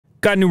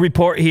Got a new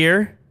report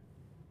here.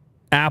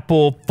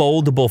 Apple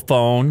foldable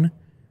phone.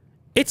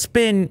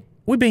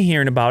 We've been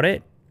hearing about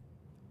it,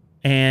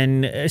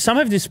 and some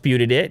have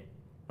disputed it.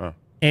 Huh.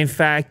 In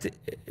fact,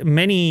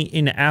 many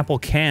in the Apple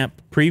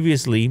camp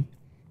previously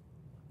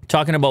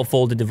talking about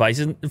folding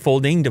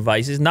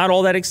devices, not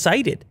all that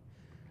excited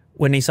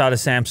when they saw the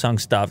Samsung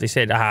stuff. They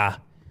said,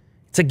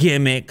 it's a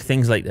gimmick,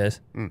 things like this.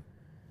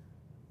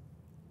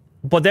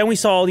 But then we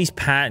saw all these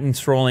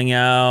patents rolling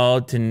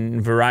out and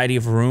a variety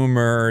of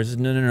rumors.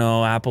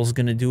 No, Apple's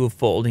going to do a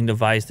folding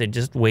device. They're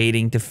just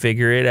waiting to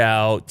figure it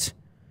out.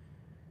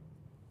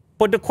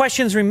 But the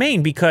questions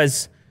remain,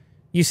 because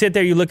you sit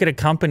there, you look at a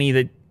company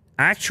that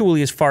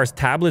actually, as far as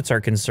tablets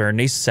are concerned,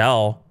 they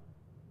sell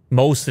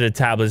most of the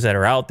tablets that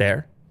are out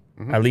there,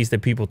 at least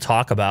that people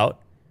talk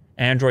about.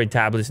 Android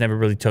tablets never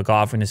really took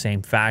off in the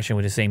same fashion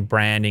with the same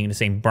branding, the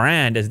same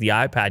brand as the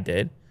iPad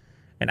did.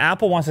 And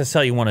Apple wants to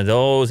sell you one of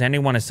those, and they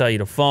want to sell you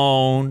the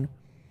phone.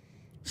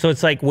 So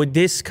it's like, would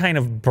this kind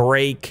of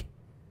break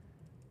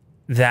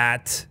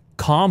that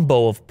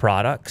combo of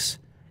products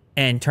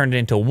and turn it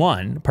into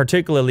one,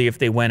 particularly if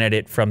they went at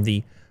it from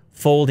the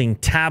folding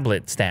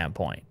tablet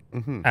standpoint,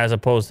 as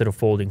opposed to the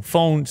folding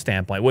phone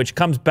standpoint, which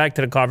comes back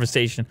to the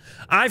conversation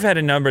I've had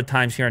a number of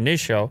times here on this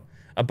show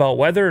about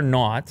whether or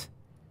not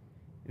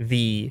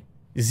the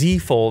Z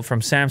Fold from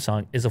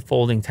Samsung is a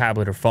folding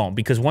tablet or phone,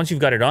 because once you've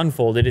got it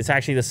unfolded, it's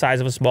actually the size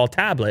of a small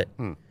tablet,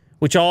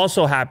 which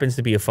also happens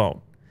to be a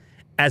phone,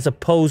 as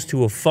opposed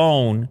to a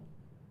phone,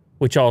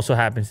 which also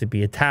happens to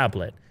be a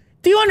tablet.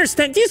 Do you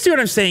understand? Do you see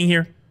what I'm saying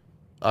here?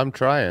 I'm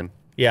trying.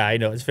 Yeah, I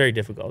know. It's very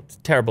difficult. It's a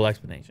terrible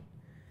explanation.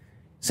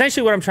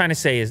 Essentially, what I'm trying to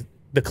say is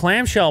the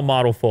clamshell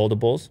model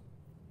foldables,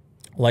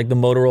 like the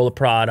Motorola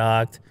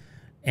product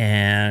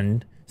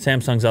and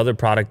Samsung's other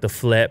product, the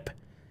Flip,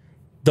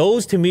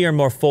 those to me are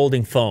more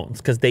folding phones,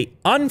 because they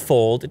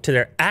unfold to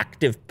their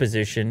active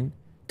position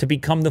to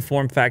become the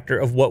form factor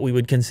of what we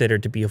would consider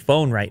to be a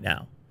phone right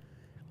now.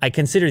 I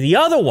consider the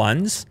other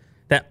ones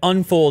that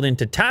unfold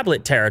into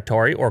tablet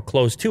territory or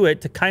close to it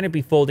to kind of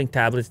be folding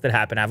tablets that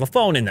happen to have a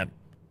phone in them.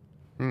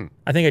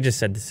 I think I just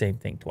said the same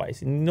thing twice.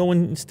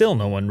 Still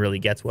no one really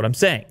gets what I'm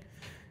saying.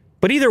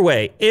 But either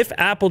way, if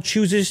Apple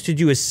chooses to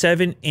do a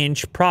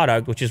 7-inch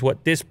product, which is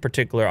what this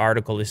particular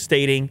article is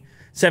stating,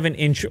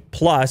 7-inch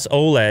plus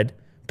OLED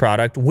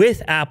product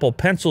with Apple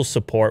Pencil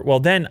support, well,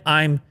 then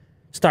I'm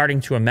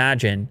starting to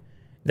imagine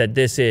that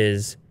this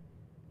is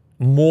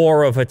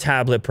more of a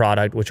tablet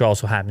product, which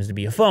also happens to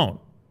be a phone.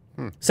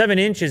 7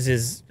 inches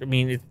is, I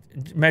mean,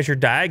 measured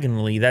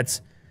diagonally,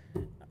 that's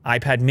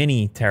iPad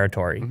mini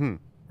territory,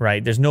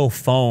 right? There's no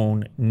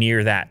phone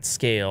near that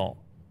scale.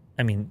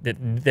 I mean,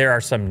 there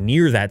are some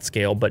near that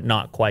scale, but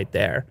not quite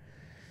there.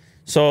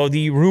 So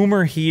the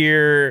rumor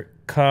here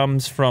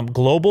comes from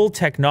global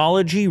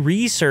technology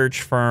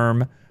research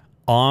firm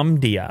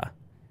Omdia,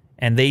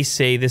 and they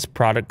say this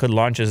product could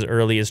launch as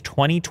early as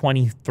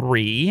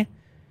 2023.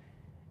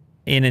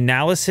 In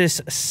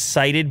analysis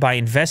cited by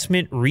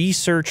investment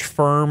research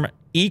firm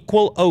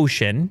Equal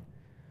Ocean,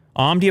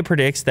 Omdia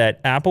predicts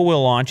that Apple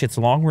will launch its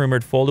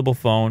long-rumored foldable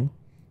phone,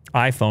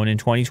 iPhone, in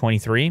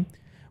 2023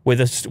 with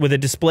a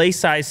display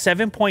size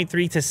 7.3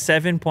 to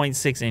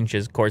 7.6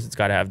 inches. Of course, it's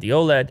got to have the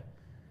OLED,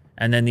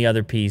 and then the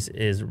other piece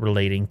is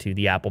relating to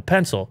the Apple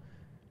Pencil.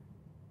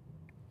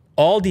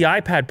 All the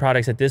iPad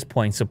products at this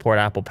point support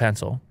Apple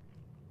Pencil.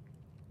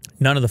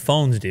 None of the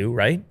phones do,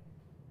 right?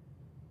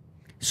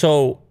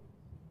 So,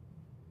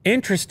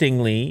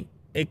 interestingly,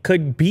 it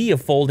could be a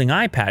folding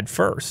iPad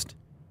first.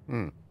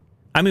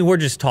 I mean, we're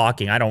just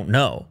talking. I don't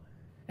know.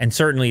 And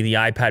certainly the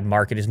iPad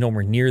market is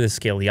nowhere near the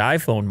scale of the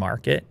iPhone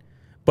market.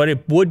 But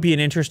it would be an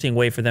interesting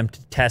way for them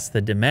to test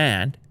the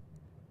demand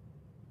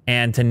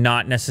and to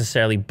not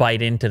necessarily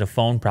bite into the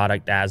phone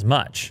product as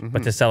much,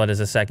 but to sell it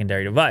as a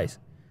secondary device.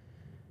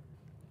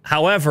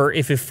 However,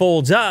 if it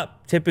folds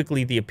up,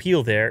 typically the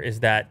appeal there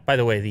is that, by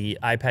the way, the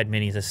iPad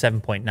mini is a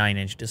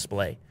 7.9-inch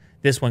display.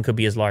 This one could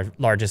be as large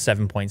as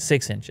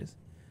 7.6 inches.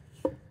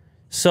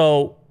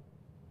 So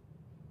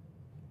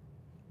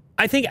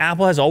I think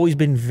Apple has always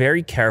been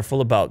very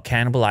careful about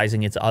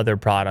cannibalizing its other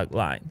product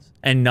lines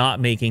and not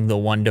making the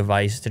one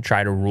device to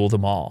try to rule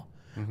them all.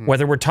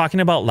 Whether we're talking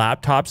about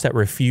laptops that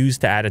refuse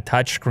to add a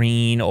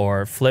touchscreen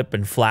or flip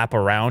and flap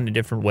around in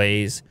different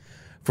ways,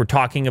 if we're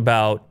talking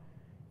about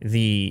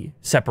the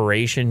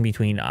separation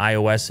between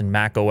iOS and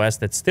macOS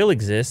that still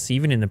exists,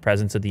 even in the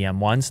presence of the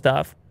M1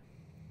 stuff,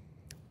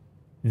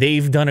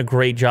 they've done a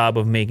great job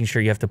of making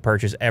sure you have to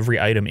purchase every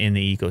item in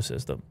the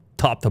ecosystem,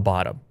 top to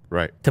bottom,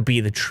 right, to be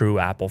the true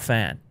Apple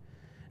fan.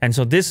 And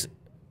so this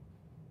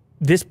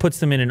puts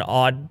them in an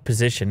odd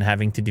position,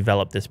 having to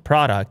develop this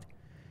product.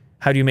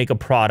 How do you make a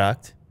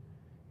product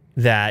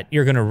that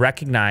you're going to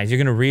recognize, you're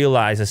going to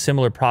realize a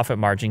similar profit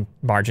margin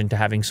to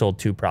having sold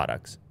two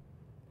products?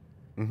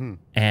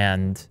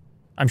 And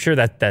I'm sure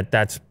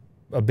that's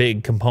a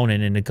big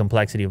component in the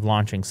complexity of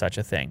launching such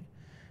a thing.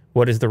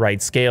 What is the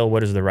right scale?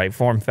 What is the right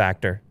form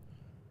factor?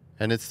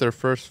 And it's their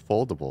first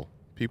foldable.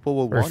 People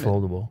will want it. First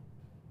foldable.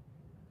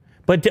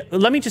 But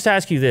let me just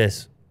ask you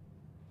this.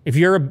 If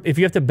you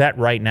have to bet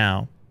right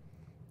now,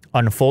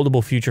 on a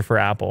foldable future for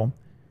Apple,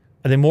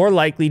 are they more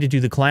likely to do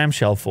the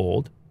clamshell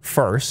fold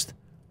first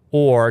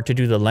or to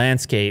do the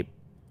landscape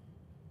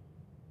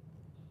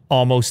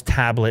almost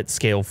tablet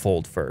scale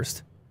fold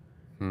first?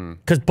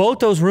 Because both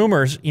those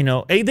rumors, you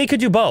know, they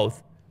could do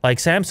both, like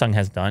Samsung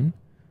has done.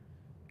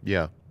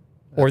 Yeah.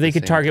 Or they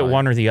could target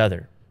one or the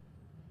other.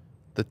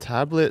 The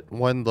tablet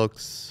one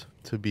looks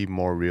to be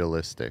more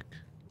realistic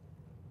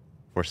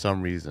for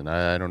some reason.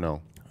 I don't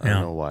know. I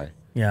don't know why.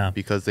 Yeah.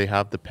 Because they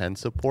have the pen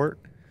support.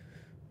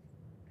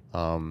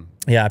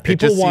 Yeah, people it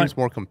just want, seems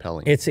more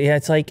compelling.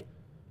 It's like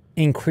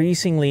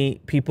increasingly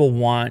people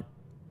want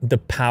the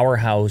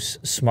powerhouse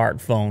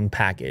smartphone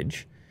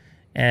package.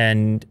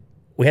 And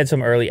we had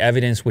some early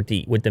evidence with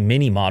the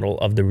mini model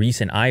of the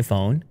recent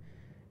iPhone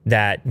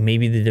that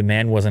maybe the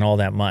demand wasn't all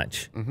that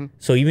much.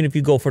 So even if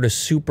you go for the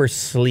super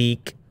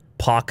sleek,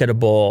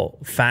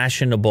 pocketable,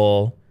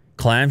 fashionable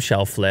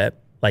clamshell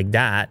flip like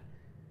that,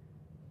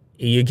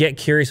 you get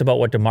curious about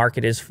what the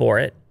market is for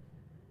it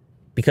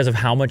because of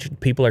how much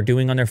people are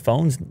doing on their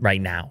phones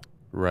right now.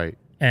 Right.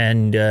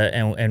 And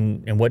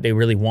what they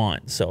really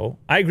want. So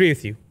I agree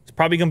with you. It's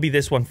probably going to be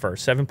this one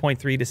first. 7.3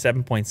 to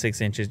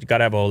 7.6 inches. You got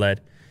to have OLED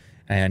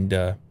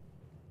and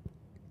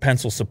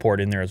pencil support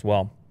in there as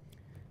well.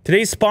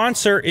 Today's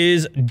sponsor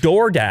is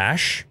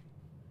DoorDash.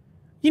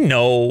 You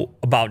know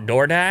about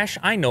DoorDash.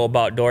 I know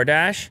about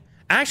DoorDash.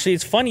 Actually,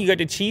 it's funny you got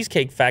the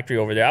Cheesecake Factory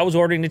over there. I was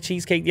ordering the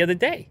cheesecake the other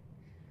day.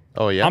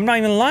 Oh, yeah? I'm not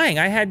even lying.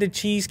 I had the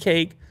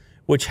cheesecake,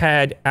 which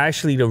had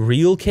actually the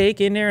real cake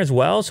in there as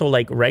well. So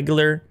like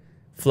regular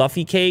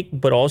fluffy cake,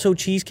 but also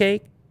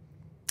cheesecake.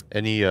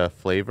 Any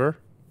flavor?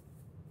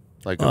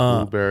 Like a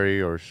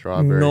blueberry or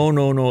strawberry?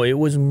 No. It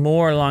was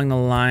more along the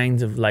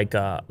lines of like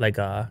a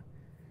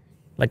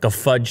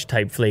fudge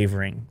type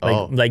flavoring.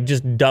 Like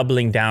just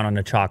doubling down on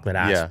the chocolate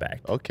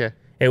aspect. Yeah. Okay.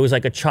 It was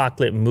like a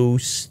chocolate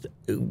mousse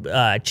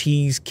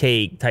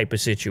cheesecake type of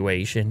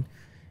situation.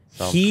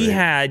 He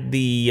had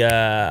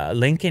the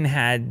Lincoln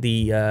had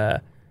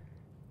the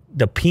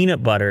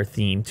peanut butter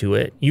theme to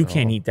it. You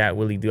can't eat that,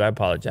 Willie. Do I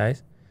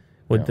apologize?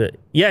 With the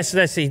yes,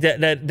 let's see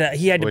that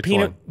he had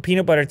the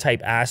peanut butter type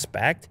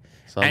aspect.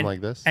 Something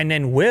like this. And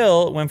then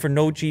Will went for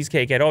no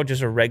cheesecake at all,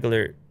 just a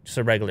regular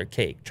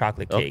cake,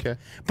 chocolate cake. Okay.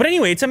 But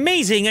anyway, it's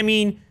amazing. I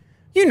mean,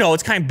 you know,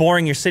 it's kind of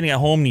boring. You're sitting at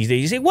home these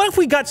days. You say, what if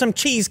we got some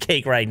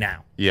cheesecake right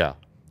now? Yeah.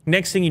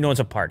 Next thing you know, it's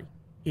a party.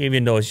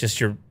 Even though it's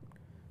just your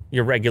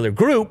regular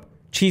group,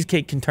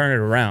 cheesecake can turn it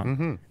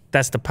around.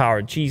 That's the power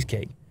of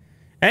cheesecake.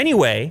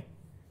 Anyway,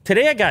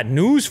 today I got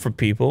news for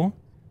people.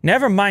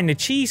 Never mind the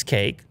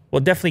cheesecake. We'll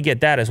definitely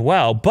get that as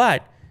well.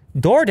 But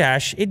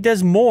DoorDash, it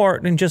does more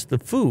than just the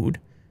food.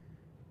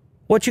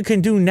 What you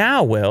can do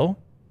now, Will,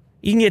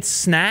 you can get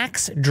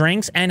snacks,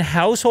 drinks, and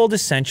household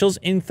essentials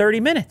in 30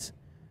 minutes.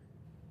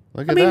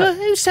 Look at that.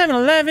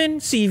 7-Eleven,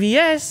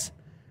 CVS,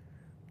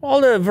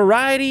 all the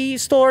variety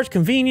stores,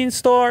 convenience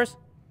stores.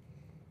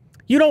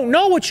 You don't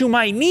know what you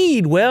might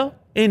need, Will,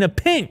 in a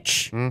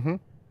pinch. And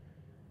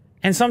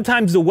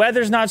sometimes the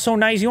weather's not so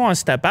nice. You want to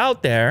step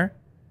out there,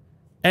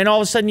 and all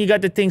of a sudden you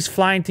got the things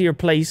flying to your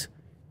place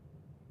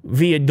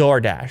via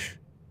DoorDash.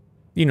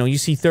 You know, you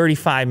see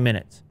 35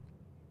 minutes.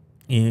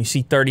 You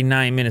see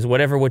 39 minutes,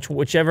 whichever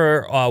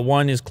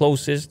one is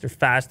closest or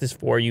fastest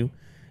for you,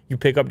 you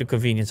pick up the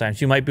convenience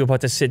items. You might be about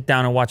to sit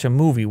down and watch a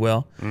movie,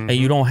 Will, and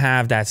you don't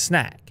have that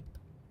snack.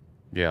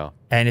 Yeah.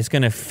 And it's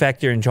going to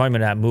affect your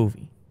enjoyment of that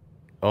movie.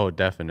 Oh,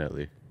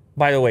 definitely.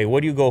 By the way,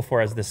 what do you go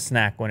for as the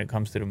snack when it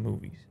comes to the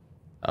movies?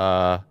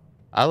 I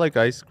like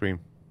ice cream.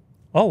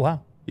 Oh,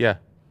 wow. Yeah.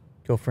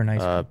 Go for an ice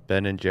cream.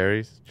 Ben and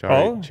Jerry's,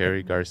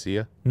 Cherry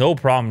Garcia. No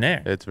problem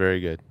there. It's very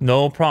good.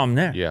 No problem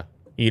there. Yeah.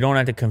 You don't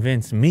have to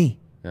convince me.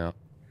 Yeah.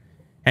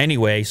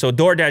 Anyway, so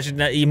DoorDash,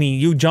 I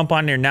mean, you jump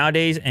on there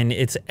nowadays and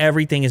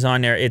everything is on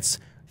there. It's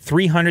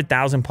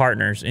 300,000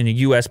 partners in the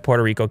US,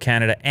 Puerto Rico,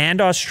 Canada, and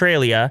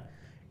Australia.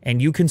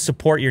 And you can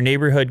support your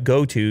neighborhood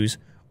go-tos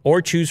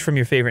or choose from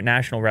your favorite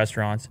national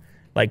restaurants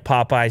like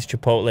Popeyes,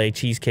 Chipotle,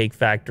 Cheesecake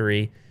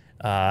Factory,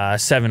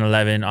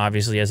 7-Eleven,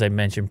 obviously, as I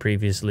mentioned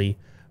previously,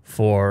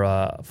 for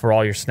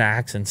all your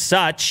snacks and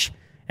such.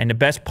 And the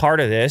best part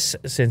of this,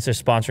 since they're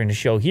sponsoring the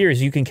show here,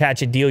 is you can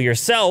catch a deal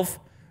yourself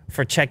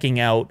for checking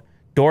out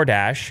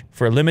DoorDash.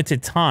 For a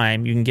limited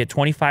time, you can get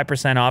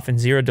 25% off and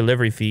 0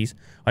 delivery fees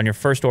on your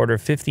first order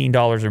of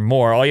 $15 or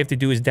more. All you have to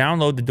do is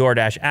download the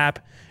DoorDash app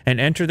and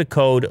enter the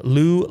code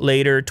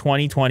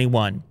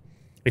LouLater2021.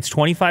 It's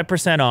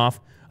 25% off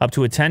up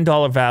to a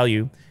 $10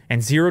 value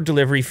and 0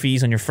 delivery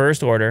fees on your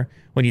first order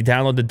when you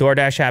download the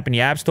DoorDash app in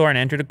the App Store and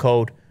enter the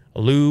code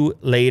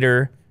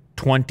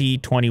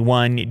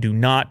LouLater2021. Do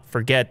not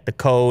forget the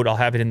code. I'll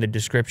have it in the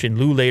description.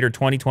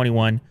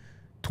 LouLater2021,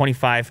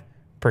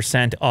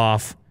 25%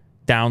 off.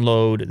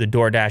 Download the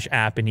DoorDash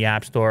app in the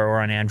App Store or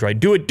on Android.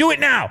 Do it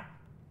now.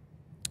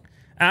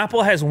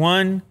 Apple has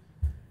won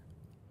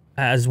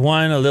a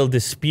little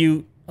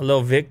dispute, a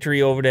little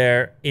victory over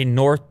there in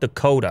North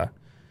Dakota.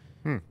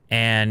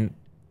 And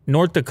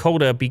North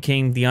Dakota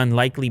became the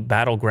unlikely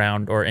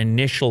battleground or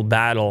initial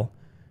battle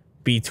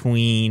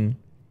between,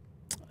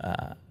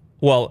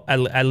 well,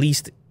 at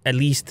least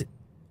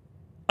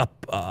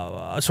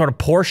a sort of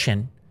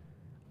portion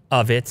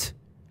of it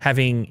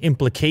having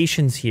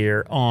implications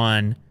here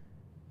on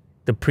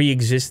the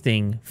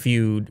pre-existing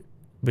feud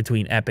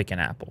between Epic and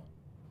Apple.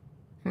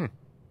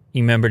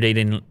 You remember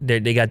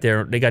they got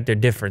their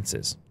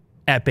differences,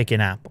 Epic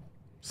and Apple.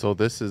 So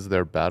this is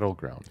their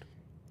battleground.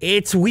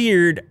 It's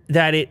weird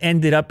that it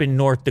ended up in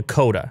North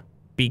Dakota,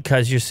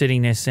 because you're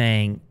sitting there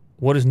saying,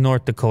 what does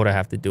North Dakota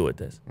have to do with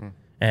this?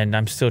 And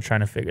I'm still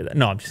trying to figure that.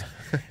 No, I'm just.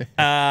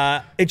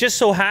 It just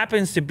so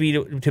happens to be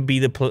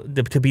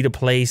the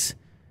place,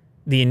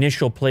 the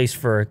initial place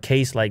for a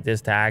case like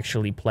this to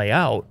actually play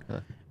out,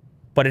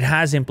 but it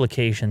has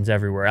implications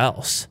everywhere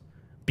else,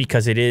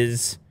 because it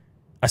is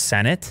a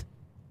Senate,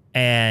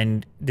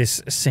 and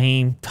this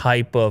same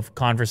type of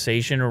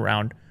conversation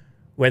around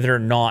whether or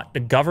not the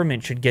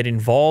government should get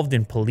involved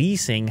in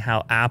policing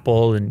how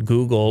Apple and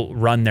Google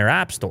run their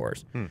app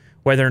stores,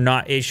 whether or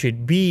not it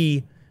should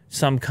be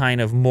some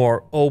kind of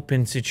more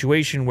open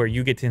situation where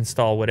you get to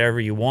install whatever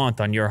you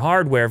want on your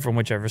hardware from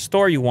whichever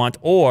store you want,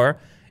 or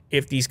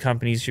if these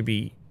companies should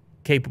be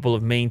capable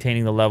of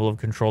maintaining the level of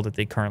control that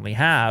they currently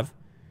have.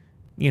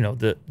 You know,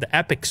 the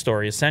Epic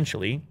story,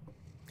 essentially.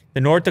 The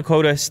North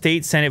Dakota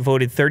State Senate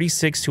voted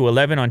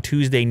 36-11 on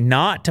Tuesday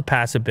not to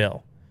pass a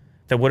bill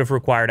that would have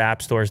required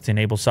app stores to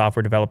enable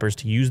software developers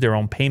to use their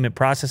own payment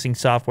processing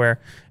software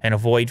and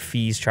avoid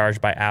fees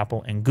charged by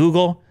Apple and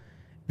Google.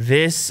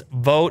 This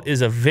vote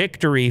is a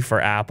victory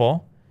for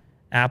Apple.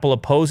 Apple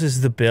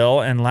opposes the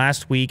bill, and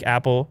last week, an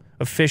Apple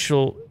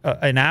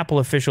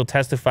official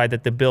testified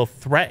that the bill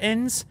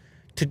threatens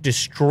to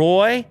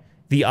destroy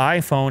the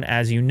iPhone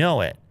as you know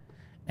it.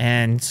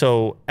 And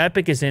so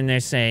Epic is in there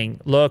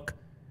saying, look,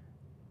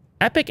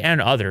 Epic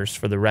and others,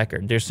 for the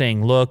record, they're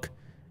saying, look,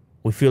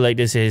 we feel like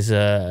this is,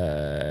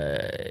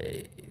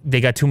 they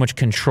got too much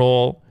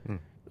control.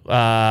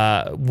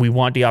 We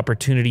want the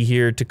opportunity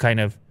here to kind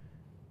of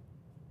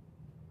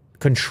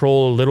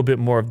control a little bit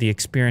more of the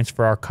experience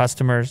for our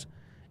customers.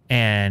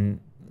 And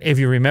if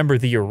you remember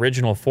the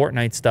original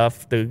Fortnite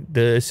stuff,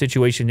 the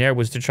situation there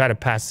was to try to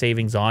pass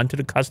savings on to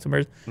the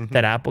customers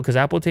that Apple, because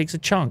Apple takes a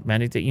chunk,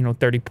 man. It's, you know,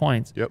 30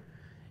 points. Yep.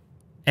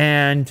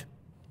 And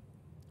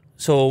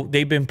so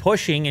they've been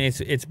pushing,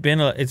 and it's been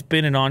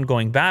an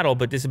ongoing battle,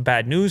 but this is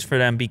bad news for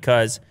them,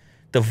 because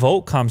the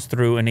vote comes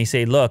through and they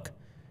say, look,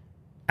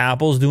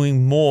 Apple's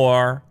doing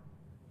more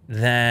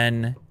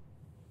than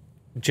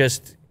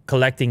just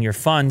collecting your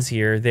funds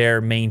here. They're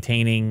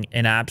maintaining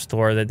an app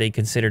store that they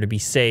consider to be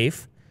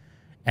safe.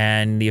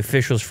 And the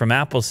officials from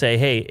Apple say,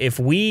 hey,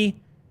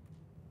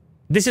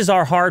 this is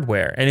our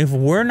hardware, and if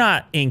we're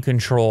not in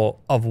control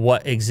of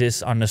what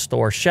exists on the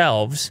store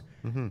shelves,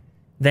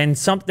 then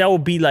that will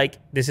be like,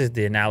 this is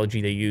the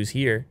analogy they use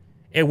here.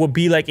 It would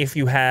be like if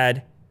you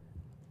had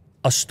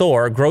a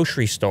store, a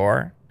grocery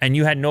store, and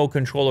you had no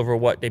control over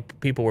what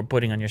people were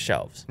putting on your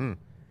shelves.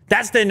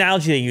 That's the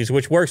analogy they use,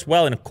 which works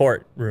well in a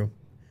courtroom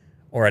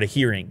or at a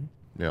hearing.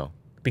 Yeah.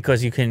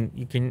 Because you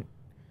can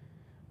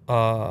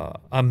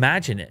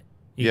imagine it.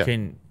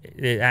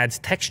 It adds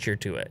texture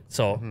to it.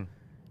 So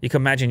you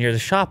can imagine you're the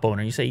shop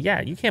owner. You say,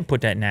 yeah, you can't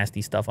put that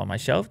nasty stuff on my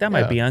shelf. That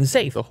might be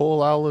unsafe. The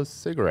whole aisle of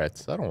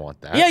cigarettes. I don't want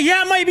that.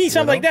 Yeah, it might be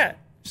something like that.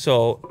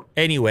 So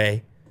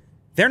anyway,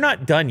 they're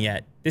not done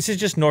yet. This is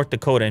just North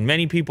Dakota. And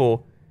many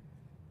people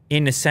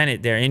in the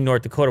Senate there in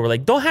North Dakota were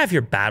like, don't have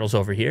your battles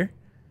over here.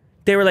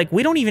 They were like,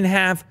 we don't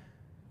have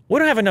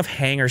enough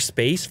hangar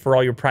space for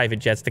all your private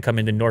jets to come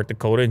into North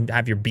Dakota and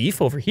have your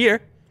beef over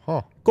here.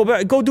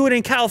 Go do it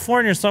in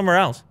California or somewhere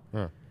else.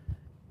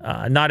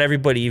 Not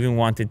everybody even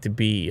wanted to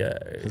be.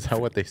 Is that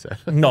what they said?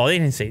 No, they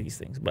didn't say these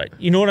things. But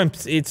you know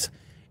what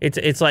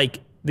it's like.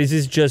 This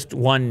is just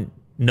one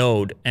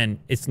node, and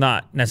it's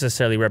not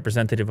necessarily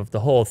representative of the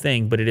whole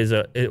thing. But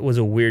it was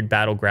a weird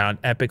battleground.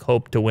 Epic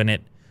hoped to win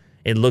it.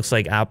 It looks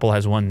like Apple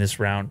has won this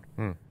round.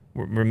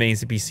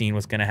 Remains to be seen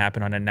what's going to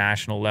happen on a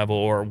national level,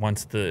 or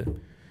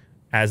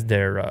as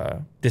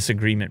their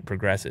disagreement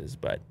progresses.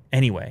 But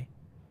anyway,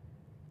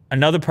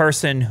 another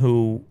person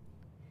who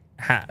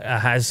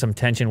has some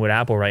tension with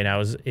Apple right now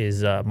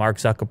is Mark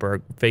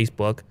Zuckerberg,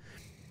 Facebook.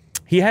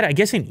 He had, I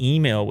guess, an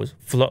email was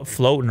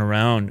floating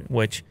around,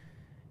 which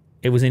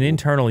it was an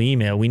internal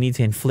email. We need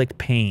to inflict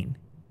pain.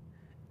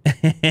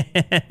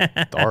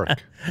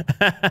 Dark.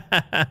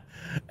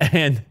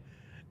 And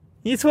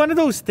it's one of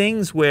those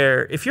things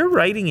where if you're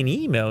writing an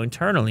email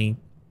internally,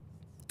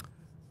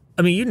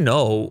 I mean, you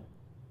know,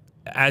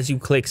 as you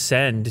click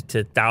send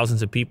to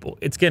thousands of people,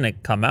 it's going to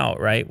come out,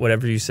 right?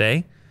 Whatever you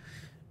say.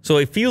 So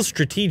it feels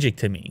strategic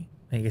to me.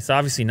 Like, it's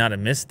obviously not a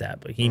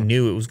misstep, but he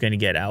knew it was going to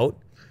get out.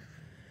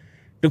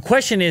 The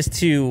question is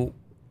to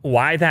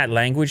why that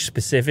language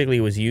specifically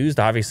was used.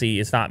 Obviously,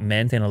 it's not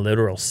meant in a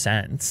literal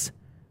sense,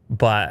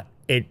 but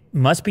it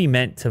must be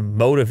meant to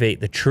motivate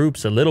the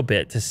troops a little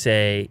bit to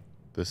say,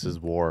 this is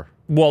war.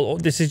 Well,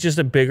 this is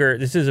a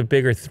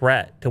bigger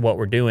threat to what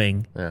we're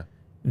doing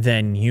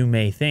than you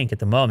may think at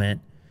the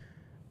moment.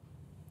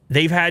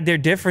 They've had their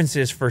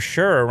differences for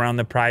sure around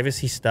the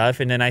privacy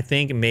stuff. And then I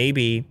think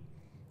maybe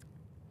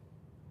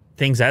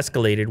things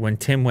escalated when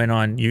Tim went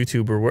on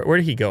YouTube, or where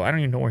did he go? I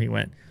don't even know where he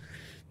went.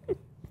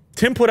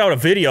 Tim put out a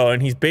video,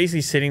 and he's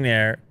basically sitting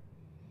there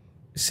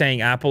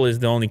saying Apple is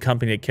the only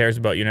company that cares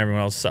about you and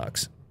everyone else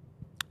sucks.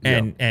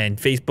 And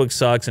Facebook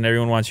sucks and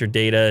everyone wants your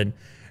data, and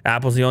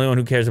Apple's the only one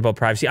who cares about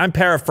privacy. I'm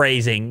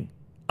paraphrasing,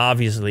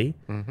 obviously,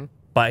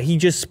 but he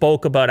just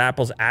spoke about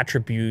Apple's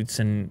attributes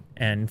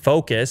and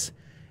focus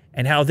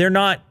and how they're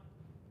not,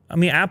 I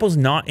mean, Apple's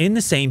not in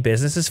the same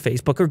business as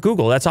Facebook or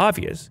Google. That's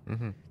obvious.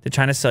 They're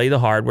trying to sell you the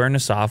hardware and the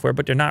software,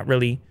 but they're not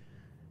really,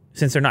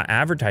 since they're not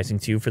advertising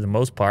to you for the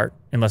most part,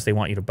 unless they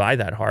want you to buy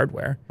that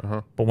hardware.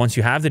 But once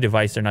you have the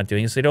device, they're not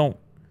doing it. So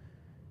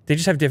they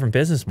just have different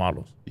business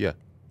models. Yeah.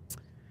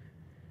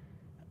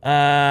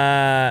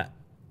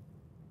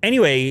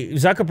 Anyway,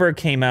 Zuckerberg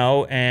came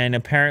out, and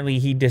apparently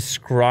he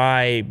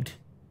described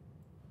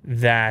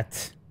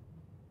that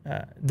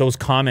those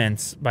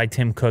comments by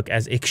Tim Cook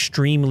as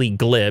extremely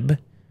glib.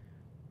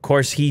 Of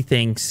course, he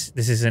thinks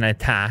this is an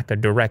attack, a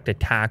direct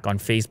attack on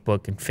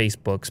Facebook and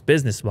Facebook's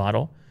business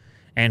model,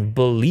 and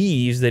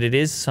believes that it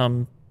is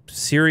some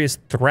serious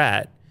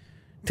threat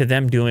to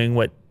them doing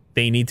what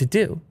they need to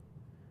do.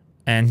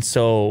 And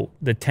so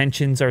the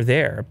tensions are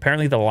there.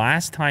 Apparently, the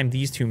last time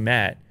these two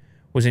met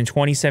was in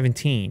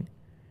 2017.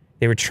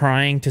 They were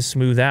trying to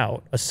smooth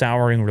out a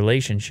souring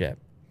relationship.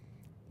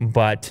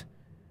 But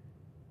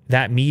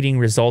that meeting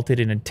resulted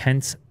in a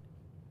tense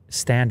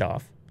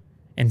standoff.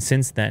 And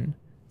since then,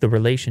 the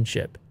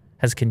relationship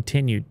has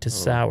continued to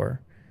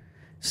sour.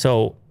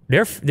 So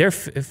their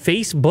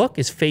Facebook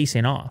is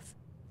facing off.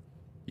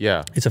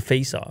 Yeah. It's a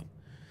face-off.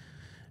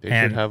 They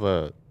should have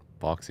a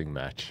boxing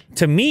match.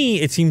 To me,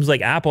 it seems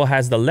like Apple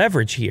has the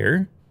leverage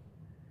here.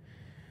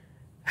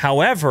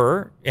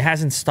 However, it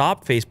hasn't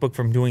stopped Facebook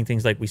from doing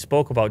things like we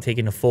spoke about,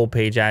 taking a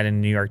full-page ad in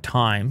the New York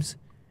Times,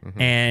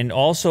 and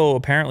also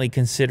apparently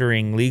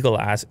considering legal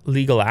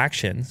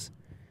actions,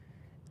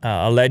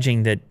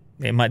 alleging that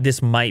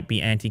this might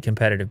be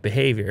anti-competitive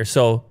behavior.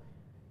 So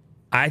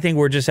I think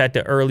we're just at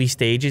the early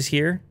stages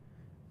here.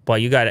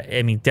 But you got to,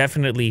 I mean,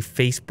 definitely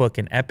Facebook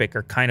and Epic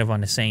are kind of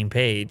on the same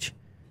page.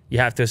 You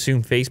have to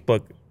assume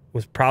Facebook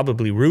was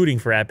probably rooting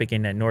for Epic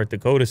in that North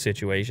Dakota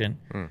situation.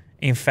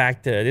 In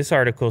fact, this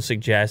article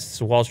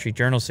suggests, Wall Street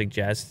Journal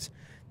suggests,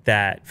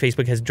 that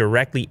Facebook has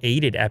directly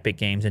aided Epic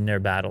Games in their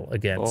battle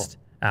against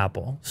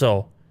Apple.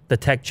 So the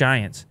tech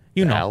giants,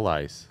 you know,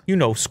 allies,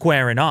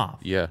 squaring off.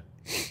 Yeah.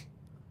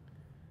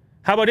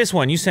 How about this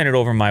one? You sent it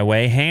over my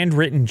way.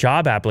 Handwritten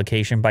job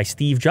application by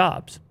Steve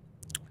Jobs.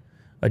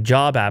 A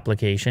job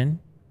application.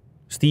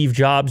 Steve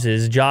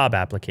Jobs' job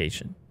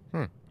application.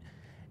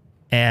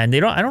 And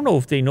I don't know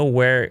if they know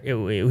where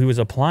he was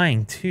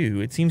applying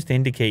to. It seems to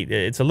indicate that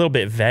it's a little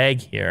bit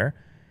vague here.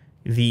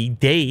 The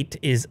date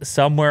is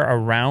somewhere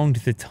around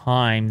the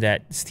time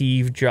that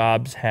Steve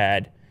Jobs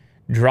had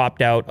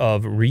dropped out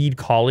of Reed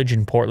College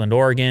in Portland,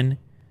 Oregon.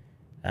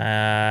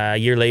 A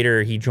year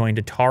later, he joined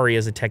Atari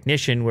as a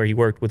technician, where he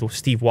worked with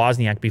Steve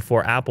Wozniak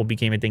before Apple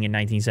became a thing in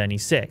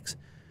 1976.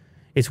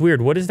 It's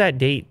weird. What does that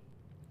date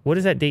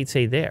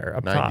say there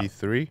up top?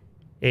 93?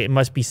 It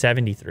must be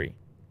 73.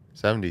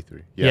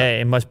 73. Yeah,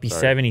 it must be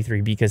 73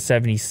 because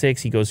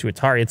 76 he goes to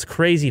Atari. It's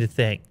crazy to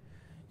think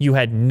you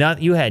had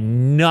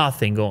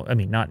nothing going. I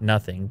mean, not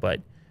nothing,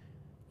 but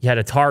you had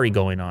Atari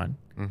going on,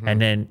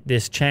 and then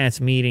this chance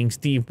meeting,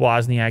 Steve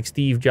Wozniak,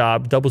 Steve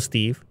Jobs, double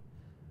Steve,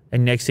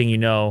 and next thing you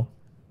know,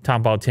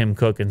 talking about Tim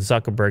Cook and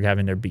Zuckerberg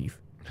having their beef.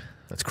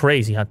 It's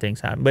crazy how things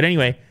happen. But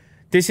anyway,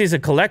 this is a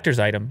collector's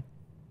item,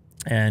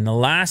 and the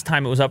last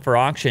time it was up for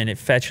auction, it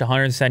fetched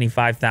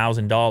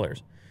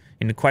 $175,000.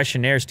 In the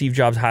questionnaire, Steve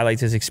Jobs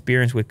highlights his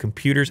experience with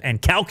computers and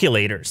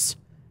calculators.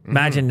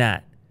 Imagine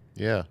that.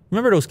 Yeah.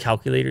 Remember those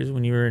calculators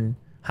when you were in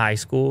high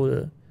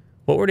school?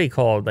 What were they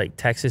called? Like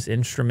Texas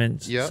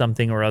Instruments,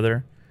 something or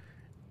other?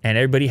 And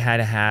everybody had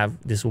to have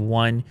this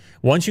one.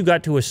 Once you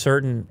got to a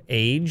certain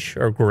age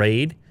or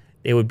grade,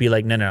 it would be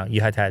like, no,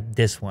 you had to have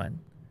this one.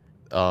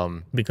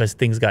 Because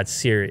things got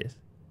serious.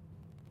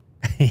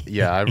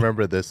 Yeah, I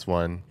remember this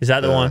one. Is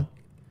that the one?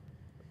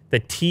 The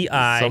TI.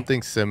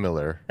 Something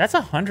similar. That's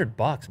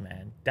 $100,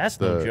 man. That's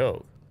no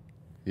joke.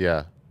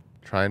 Yeah.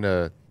 Trying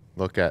to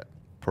look at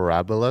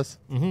parabolas.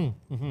 Yeah.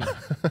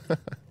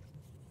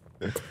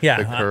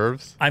 The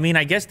curves. I mean,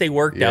 I guess they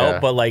worked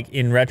out, but like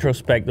in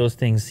retrospect, those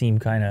things seem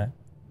kind of,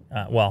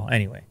 well,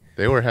 anyway.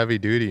 They were heavy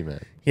duty, man.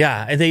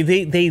 Yeah,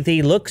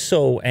 they look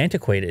so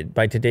antiquated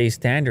by today's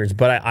standards,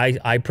 but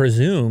I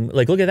presume,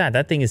 like, look at that.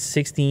 That thing is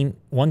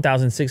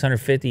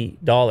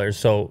 $1,650.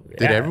 So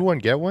did everyone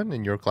get one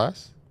in your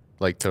class?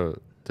 Like to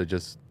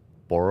just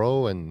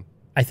borrow and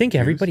I think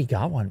everybody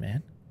got one,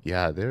 man.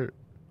 Yeah, they're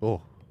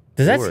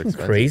does that seem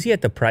expensive. Crazy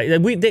at the price?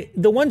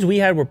 The ones we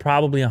had were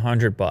probably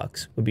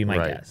 $100 would be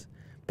my guess.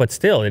 But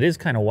still, it is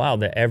kind of wild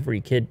that every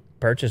kid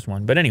purchased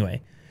one. But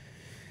anyway,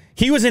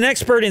 he was an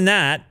expert in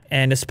that,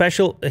 and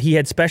he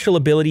had special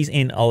abilities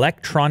in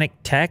electronic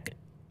tech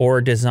or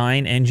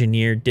design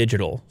engineer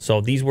digital.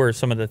 So these were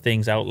some of the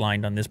things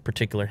outlined on this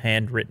particular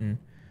handwritten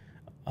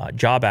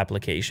job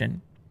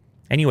application.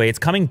 Anyway, it's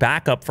coming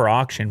back up for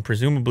auction.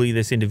 Presumably,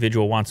 this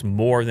individual wants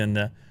more than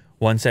the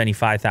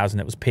 $175,000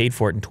 that was paid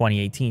for it in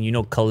 2018. You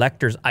know,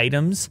 collector's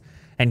items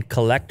and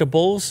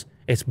collectibles,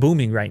 it's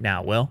booming right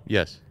now, Will.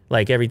 Yes.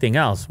 Like everything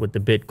else with the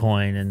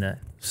Bitcoin and the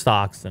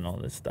stocks and all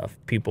this stuff.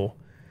 People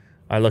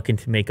are looking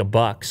to make a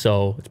buck.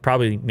 So it's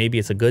probably, maybe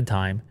it's a good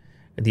time.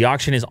 The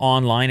auction is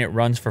online. It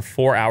runs for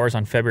 4 hours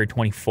on February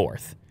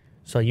 24th.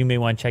 So you may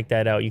want to check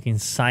that out. You can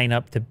sign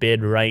up to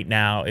bid right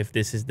now if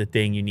this is the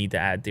thing you need to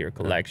add to your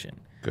collection.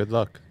 Good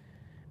luck.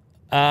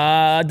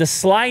 The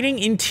sliding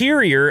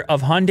interior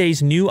of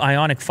Hyundai's new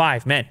Ioniq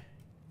 5. Man,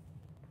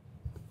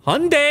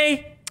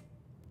 Hyundai,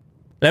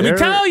 let me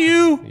tell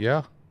you.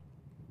 Yeah.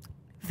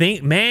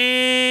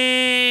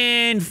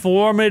 Man,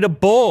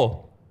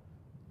 formidable.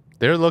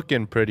 They're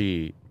looking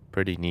pretty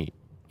neat.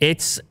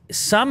 It's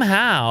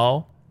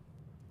somehow,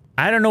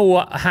 I don't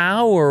know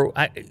how, or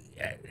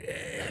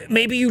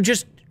maybe you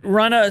just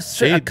run a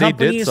company.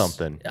 They did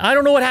something. I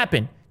don't know what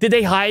happened. Did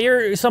they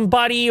hire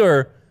somebody,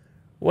 or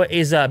what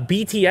is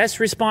BTS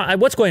response?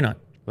 What's going on?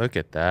 Look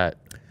at that.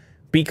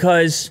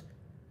 Because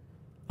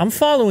I'm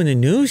following the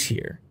news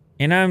here,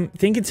 and I'm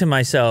thinking to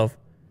myself,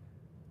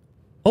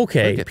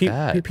 okay,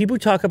 people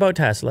talk about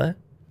Tesla.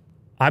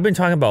 I've been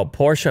talking about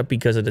Porsche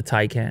because of the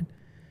Taycan.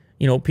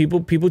 You know,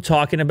 people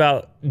talking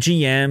about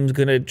GM's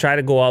gonna try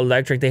to go all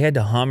electric. They had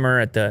the Hummer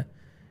and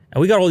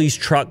we got all these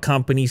truck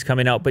companies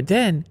coming out. But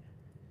then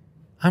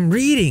I'm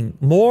reading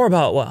more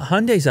about what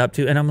Hyundai's up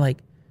to, and I'm like,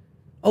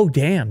 oh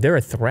damn, they're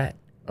a threat.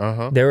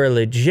 They're a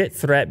legit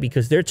threat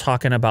because they're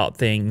talking about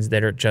things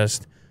that are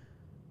just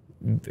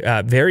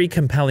very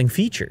compelling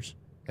features.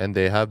 And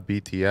they have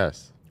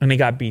BTS. And they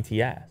got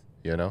BTS.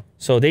 You know?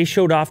 So they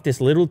showed off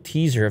this little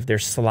teaser of their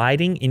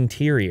sliding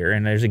interior,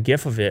 and there's a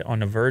GIF of it on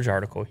the Verge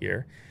article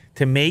here,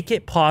 to make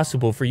it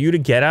possible for you to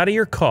get out of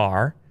your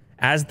car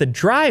as the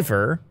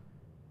driver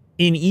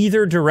in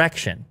either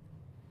direction.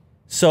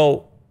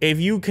 So if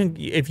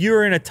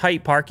you're in a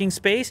tight parking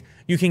space,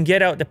 you can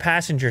get out the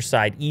passenger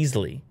side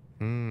easily.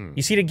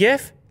 You see the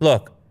GIF?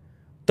 Look,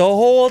 the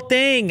whole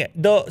thing,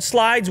 the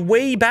slides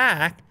way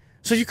back,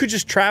 so you could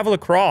just travel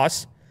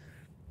across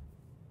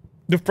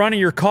the front of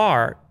your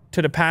car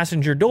to the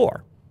passenger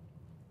door.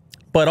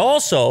 But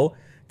also,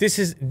 this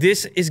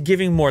is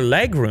giving more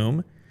leg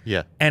room,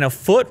 and a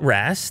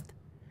footrest,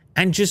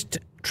 and just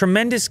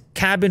tremendous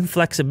cabin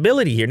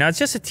flexibility here. Now, it's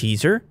just a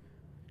teaser.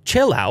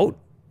 Chill out.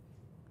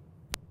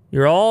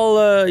 You're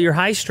all you're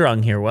high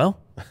strung here, Will.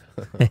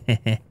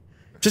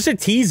 Just a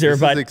teaser, this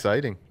but is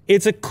exciting.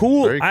 It's a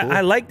cool, Very cool.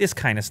 I like this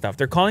kind of stuff.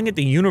 They're calling it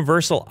the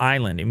Universal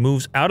Island. It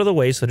moves out of the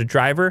way so the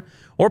driver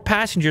or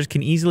passengers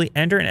can easily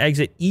enter and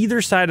exit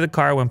either side of the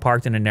car when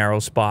parked in a narrow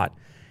spot.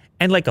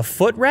 And like a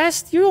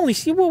footrest, you only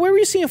see, well, where were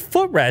you seeing a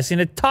footrest? In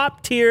a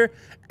top tier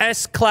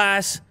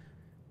S-Class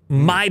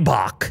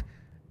Maybach.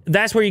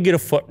 That's where you get a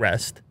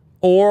footrest.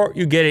 Or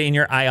you get it in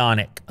your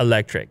Ioniq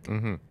electric.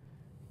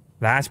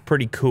 That's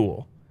pretty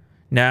cool.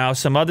 Now,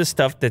 some other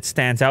stuff that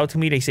stands out to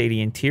me, they say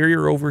the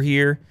interior over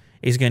here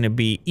is going to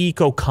be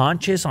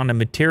eco-conscious on the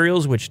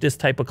materials, which this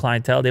type of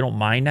clientele, they don't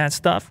mind that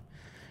stuff.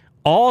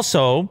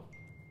 Also,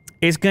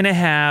 it's going to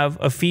have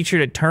a feature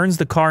that turns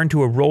the car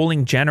into a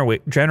rolling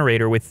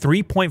generator with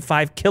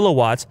 3.5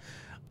 kilowatts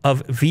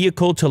of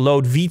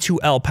vehicle-to-load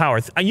V2L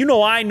power. You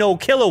know, I know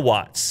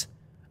kilowatts.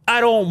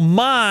 I don't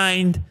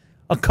mind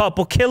a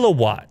couple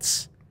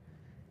kilowatts.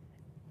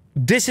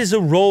 This is a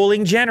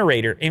rolling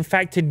generator. In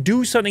fact, to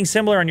do something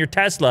similar on your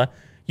Tesla,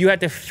 you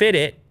had to fit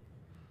it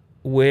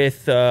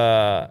with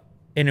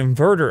an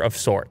inverter of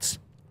sorts,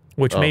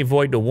 which may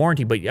void the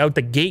warranty. But out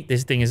the gate,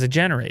 this thing is a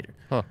generator.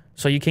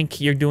 So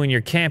you're doing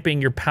your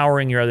camping, you're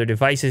powering your other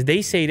devices.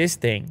 They say this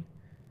thing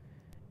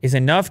is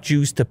enough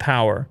juice to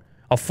power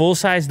a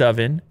full-sized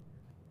oven,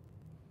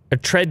 a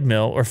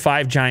treadmill, or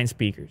 5 giant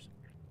speakers.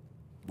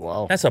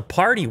 Wow. That's a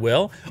party,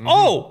 Will.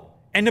 Oh,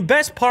 and the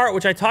best part,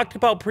 which I talked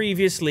about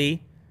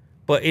previously,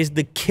 but is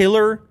the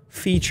killer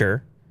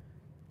feature,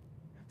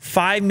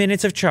 5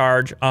 minutes of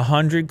charge,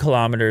 100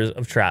 kilometers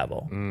of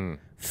travel.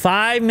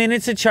 5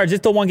 minutes of charge. This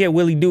don't want to get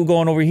Willie Doo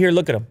going over here.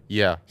 Look at him.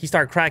 Yeah. He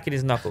started cracking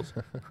his knuckles.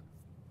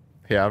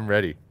 Yeah, I'm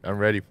ready. I'm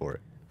ready for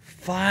it.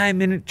 5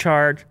 minute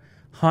charge,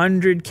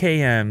 100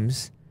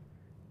 kms,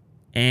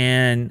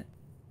 and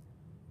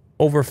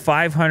over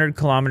 500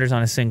 kilometers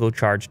on a single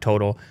charge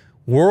total.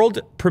 World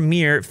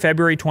premiere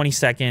February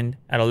 22nd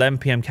at 11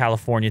 p.m.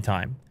 California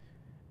time.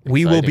 Exciting.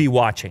 We will be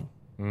watching.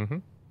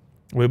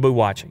 We'll be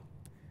watching.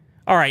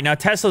 All right, now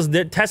Tesla's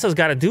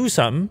got to do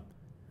something.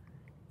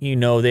 You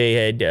know, they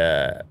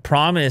had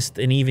promised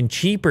an even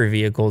cheaper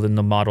vehicle than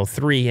the Model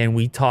 3, and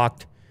we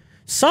talked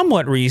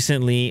somewhat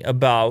recently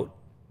about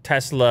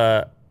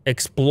Tesla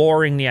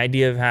exploring the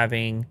idea of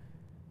having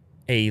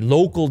a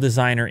local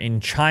designer in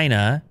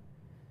China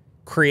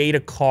create a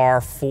car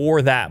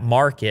for that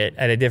market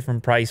at a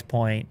different price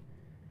point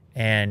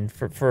and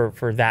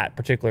for that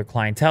particular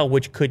clientele,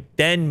 which could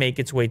then make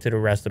its way to the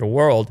rest of the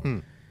world.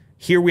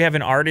 Here we have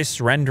an artist's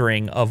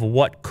rendering of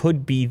what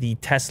could be the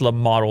Tesla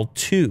Model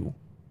 2.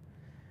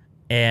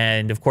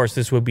 And, of course,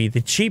 this would be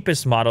the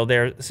cheapest model.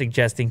 They're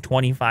suggesting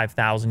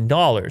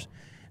 $25,000,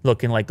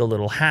 looking like a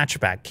little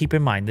hatchback. Keep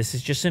in mind, this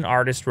is just an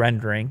artist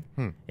rendering.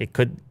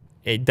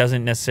 It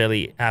doesn't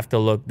necessarily have to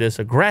look this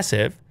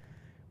aggressive,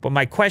 But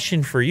my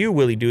question for you,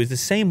 Willie Doo, is the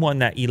same one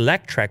that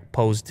Electrek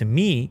posed to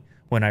me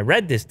when I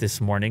read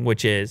this morning,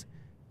 which is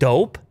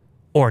dope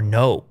or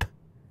nope?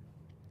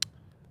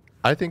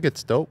 I think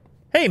it's dope.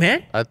 Hey,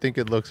 man. I think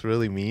it looks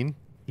really mean.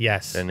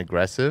 Yes. And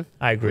aggressive.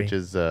 I agree.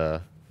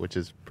 Which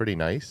is pretty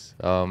nice.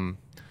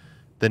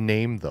 The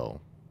name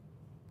though.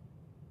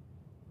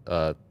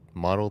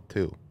 Model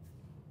 2.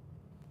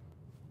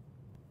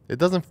 It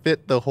doesn't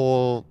fit the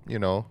whole,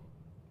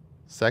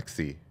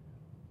 sexy.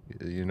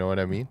 You know what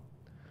I mean?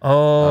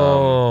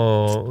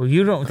 Oh,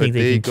 you don't think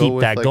they can keep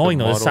that going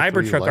though? The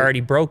Cybertruck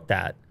already broke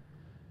that.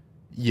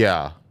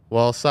 Yeah.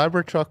 Well,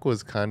 Cybertruck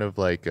was kind of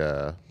like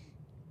I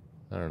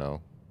don't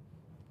know.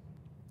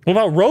 What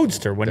about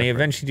Roadster? When they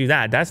eventually do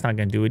that, that's not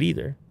going to do it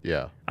either.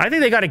 Yeah. I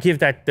think they got to give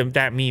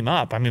that meme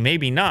up. I mean,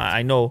 maybe not.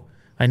 I know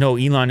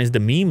Elon is the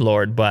meme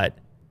lord, but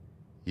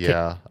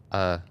yeah,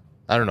 I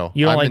don't know.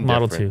 You don't like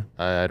Model 2?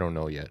 I don't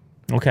know yet.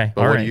 Okay.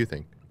 But what do you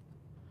think?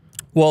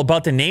 Well,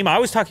 about the name, I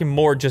was talking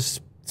more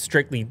just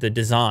strictly the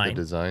design. The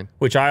design.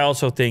 Which I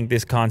also think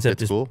this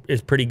concept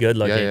is pretty good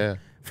looking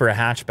for a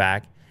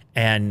hatchback.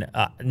 And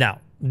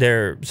now,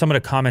 some of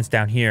the comments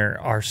down here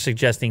are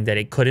suggesting that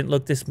it couldn't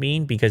look this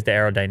mean because the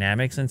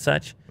aerodynamics and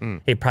such.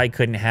 It probably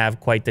couldn't have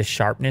quite the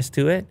sharpness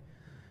to it.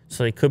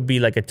 So it could be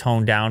like a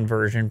toned down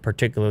version,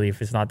 particularly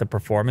if it's not the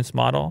performance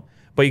model.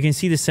 But you can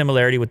see the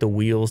similarity with the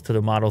wheels to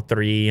the Model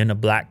 3 and the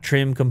black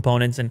trim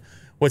components. And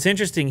what's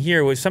interesting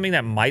here was something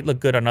that might look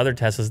good on other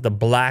Teslas, the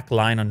black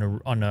line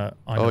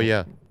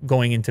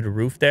going into the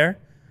roof there,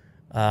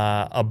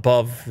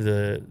 above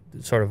the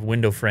sort of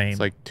window frame. It's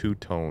like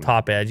two-tone.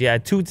 Top edge. Yeah,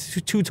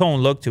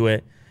 two-tone look to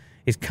it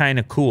is kind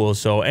of cool.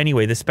 So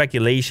anyway, the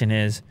speculation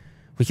is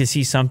we can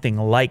see something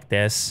like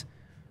this,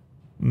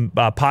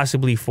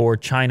 possibly for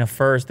China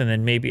first and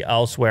then maybe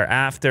elsewhere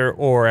after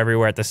or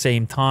everywhere at the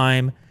same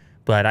time.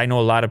 But I know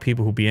a lot of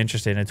people who'd be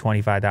interested in a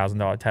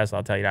 $25,000 Tesla.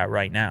 I'll tell you that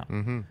right now.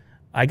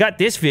 I got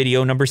this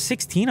video, number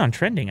 16 on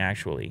trending,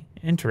 actually.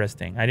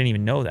 Interesting. I didn't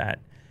even know that.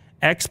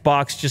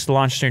 Xbox just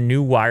launched their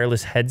new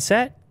wireless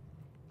headset.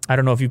 I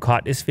don't know if you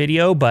caught this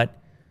video, but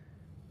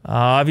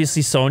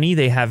obviously Sony,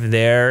 they have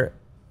their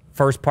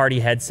first-party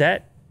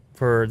headset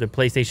for the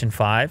PlayStation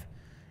 5.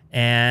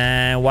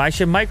 And why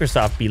should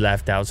Microsoft be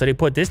left out? So they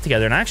put this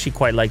together, and I actually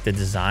quite like the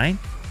design,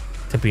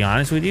 to be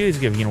honest with you.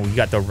 It's, you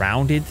got the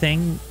rounded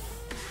thing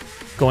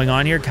going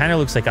on here. Kind of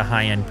looks like a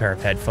high-end pair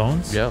of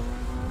headphones. Yep.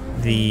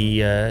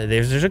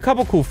 There's a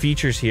couple cool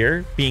features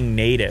here, being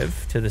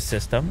native to the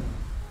system.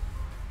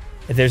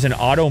 There's an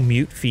auto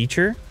mute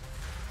feature,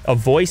 a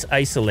voice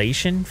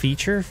isolation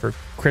feature for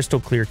crystal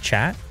clear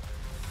chat,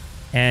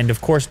 and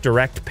of course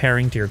direct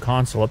pairing to your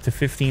console, up to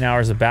 15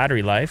 hours of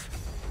battery life.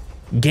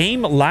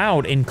 Game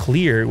loud and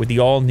clear with the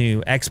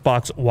all-new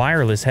Xbox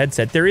wireless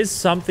headset. There is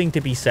something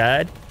to be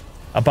said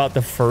about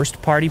the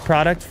first-party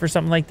product for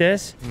something like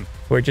this,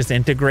 where it just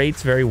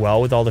integrates very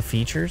well with all the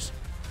features.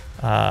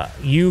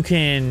 You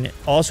can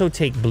also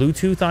take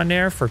Bluetooth on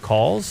there for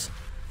calls,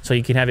 so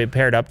you can have it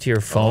paired up to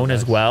your phone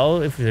as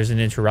well if there's an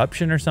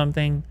interruption or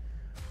something.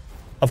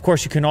 Of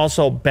course, you can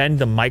also bend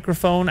the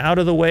microphone out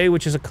of the way,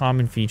 which is a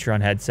common feature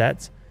on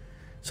headsets.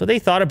 So they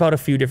thought about a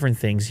few different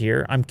things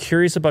here. I'm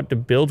curious about the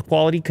build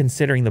quality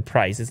considering the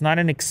price. It's not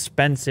an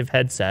expensive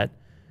headset.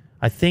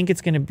 I think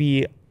it's going to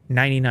be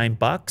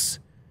 $99,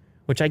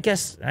 which I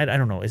guess, I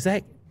don't know, is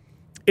that...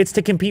 It's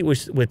to compete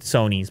with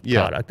Sony's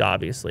product,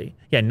 obviously.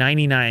 Yeah,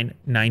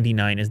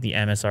 $99.99 is the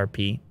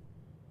MSRP.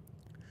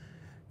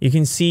 You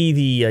can see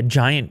the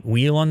giant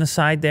wheel on the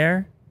side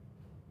there.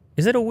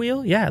 Is it a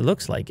wheel? Yeah, it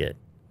looks like it.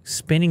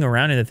 Spinning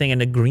around in the thing,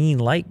 and a green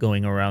light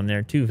going around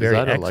there, too. Very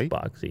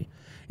Xboxy.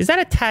 Is that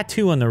a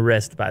tattoo on the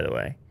wrist, by the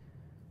way?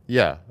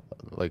 Yeah,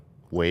 like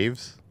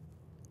waves.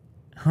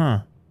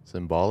 Huh.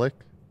 Symbolic.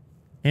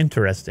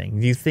 Interesting.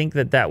 Do you think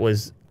that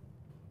was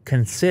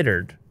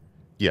considered?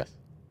 Yes.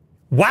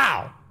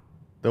 Wow.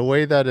 The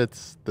way that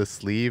the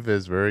sleeve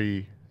is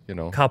very,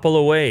 Couple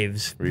of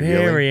waves. Revealing.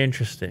 Very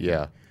interesting.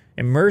 Yeah.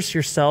 Immerse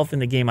yourself in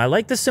the game. I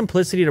like the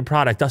simplicity of the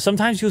product.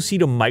 Sometimes you'll see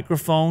the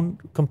microphone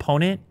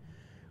component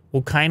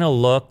will kind of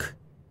look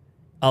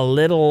a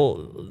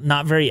little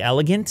not very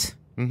elegant.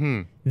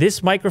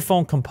 This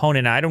microphone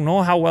component, I don't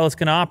know how well it's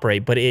going to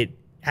operate, but it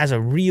has a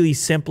really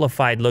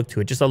simplified look to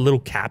it. Just a little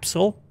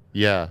capsule.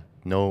 Yeah.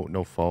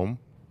 No foam.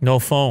 No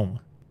foam.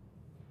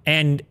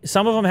 And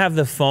some of them have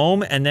the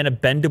foam and then a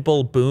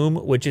bendable boom,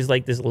 which is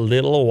like this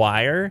little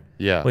wire.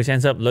 Yeah. Which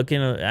ends up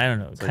looking, I don't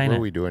know, kind of... Like, what are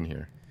we doing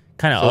here?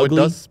 Kind of ugly. It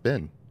does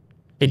spin.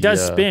 It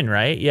does spin,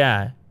 right?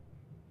 Yeah.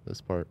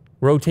 This part.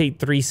 Rotate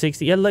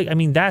 360. Yeah, I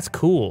mean, that's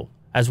cool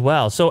as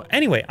well. So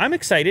anyway, I'm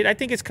excited. I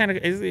think it's kind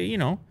of,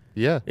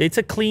 Yeah. It's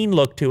a clean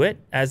look to it,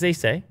 as they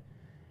say.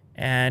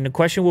 And the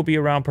question will be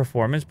around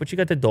performance, but you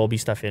got the Dolby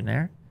stuff in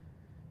there.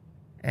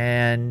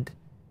 And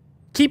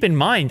keep in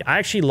mind, I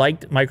actually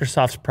liked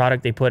Microsoft's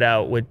product they put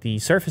out with the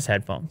Surface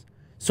headphones.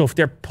 So if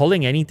they're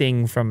pulling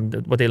anything from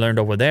what they learned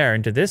over there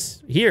into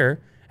this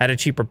here at a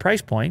cheaper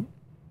price point,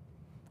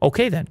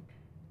 okay then.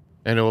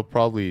 And it will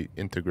probably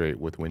integrate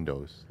with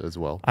Windows as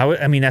well.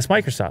 I mean, that's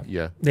Microsoft.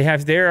 Yeah.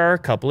 There are a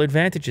couple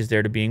advantages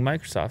there to being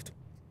Microsoft.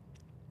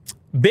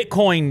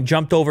 Bitcoin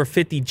jumped over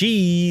 50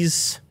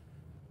 G's,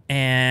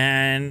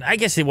 and I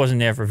guess it wasn't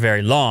there for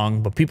very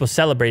long, but people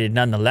celebrated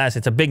nonetheless.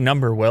 It's a big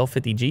number, Will,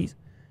 50 G's.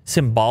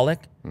 Symbolic.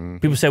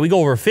 People say we go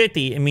over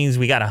 50, it means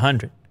we got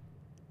 100.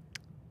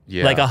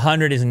 Yeah. Like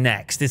 100 is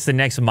next. It's the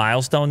next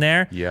milestone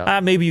there. Yeah.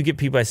 Maybe you get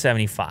people at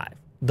 75,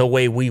 the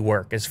way we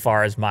work as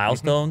far as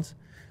milestones.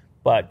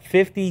 But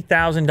 $50,000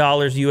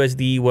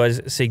 USD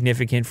was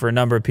significant for a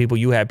number of people.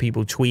 You had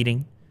people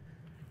tweeting.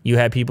 You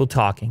had people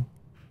talking.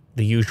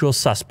 The usual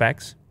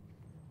suspects.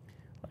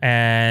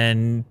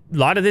 And a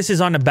lot of this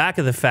is on the back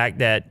of the fact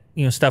that,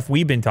 you know, stuff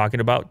we've been talking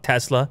about,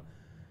 Tesla,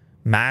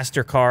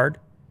 MasterCard,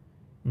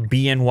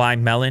 BNY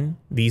Mellon.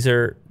 These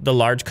are the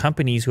large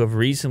companies who have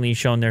recently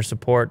shown their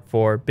support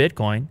for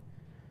Bitcoin.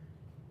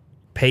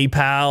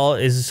 PayPal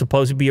is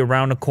supposed to be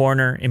around the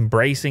corner,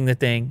 embracing the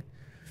thing.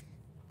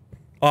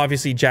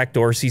 Obviously, Jack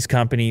Dorsey's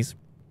companies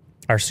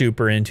are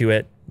super into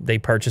it. They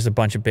purchased a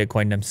bunch of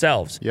Bitcoin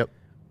themselves. Yep.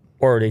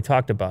 Or they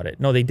talked about it.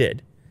 No, they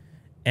did.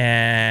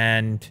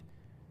 And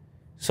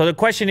so the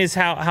question is,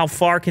 how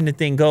far can the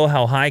thing go?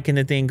 How high can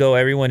the thing go?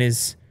 Everyone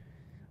is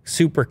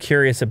super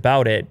curious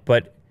about it.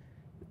 But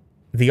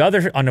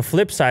on the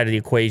flip side of the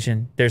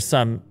equation, there's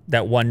some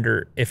that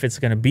wonder if it's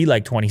going to be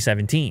like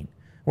 2017,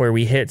 where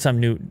we hit some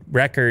new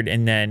record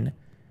and then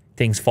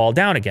things fall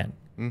down again.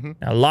 Now,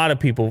 a lot of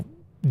people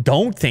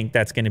don't think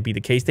that's going to be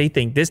the case. They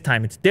think this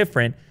time it's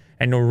different.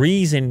 And the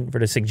reason for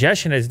the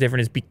suggestion that it's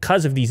different is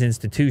because of these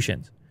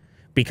institutions,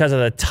 because of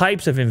the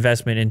types of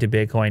investment into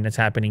Bitcoin that's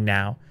happening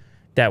now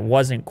that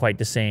wasn't quite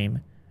the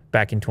same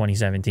back in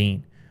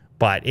 2017.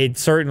 But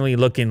it's certainly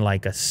looking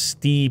like a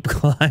steep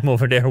climb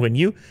over there. When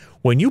you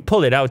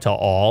pull it out to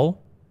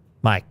all,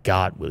 my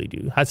God, Willie,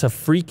 dude, that's a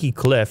freaky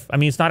cliff. I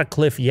mean, it's not a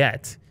cliff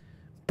yet,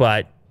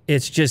 but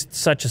it's just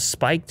such a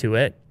spike to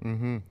it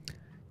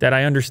that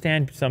I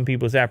understand some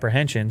people's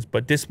apprehensions,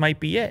 but this might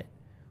be it.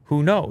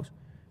 Who knows?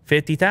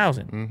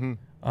 50,000.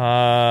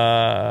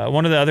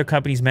 One of the other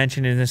companies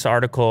mentioned in this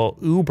article,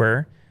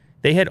 Uber,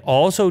 they had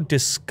also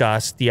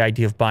discussed the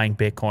idea of buying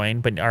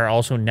Bitcoin, but are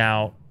also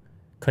now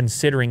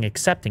considering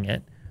accepting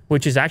it,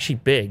 which is actually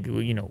big.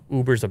 You know,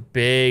 Uber's a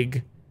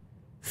big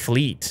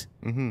fleet.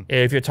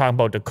 If you're talking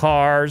about the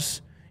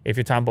cars, if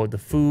you're talking about the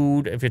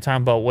food, if you're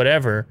talking about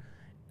whatever,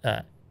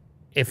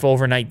 if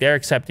overnight they're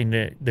accepting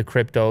the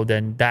crypto,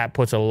 then that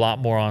puts a lot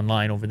more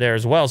online over there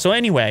as well. So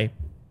anyway,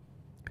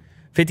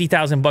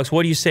 50,000 bucks.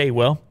 What do you say,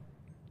 Will?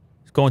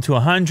 It's going to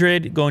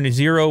 100, going to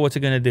 0. What's it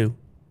going to do?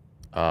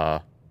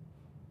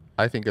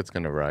 I think it's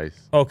going to rise.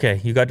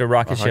 Okay, you got the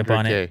rocket ship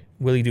on it.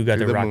 Willie do got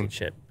the rocket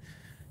ship.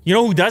 You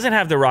know who doesn't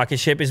have the rocket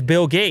ship is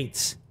Bill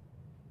Gates.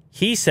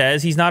 He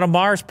says he's not a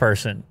Mars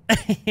person.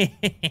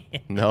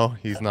 No,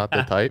 he's not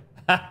the type.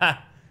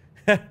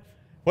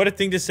 What a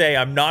thing to say.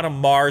 I'm not a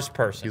Mars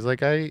person. He's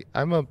like,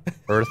 I'm a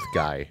Earth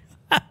guy.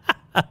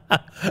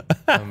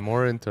 I'm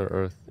more into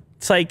Earth.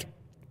 It's like,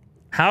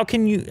 how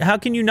can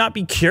you not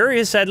be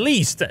curious at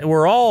least?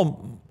 We're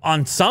all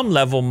on some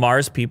level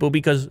Mars people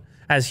because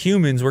as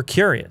humans, we're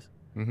curious.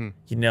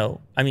 You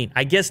know, I mean,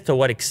 I guess to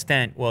what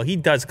extent? Well, he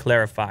does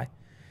clarify.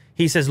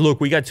 He says, look,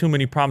 we got too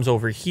many problems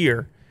over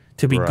here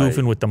to be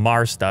goofing with the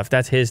Mars stuff.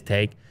 That's his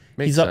take.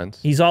 Makes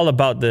sense. He's all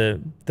about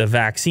the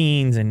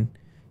vaccines, and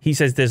he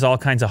says there's all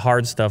kinds of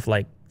hard stuff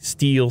like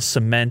steel,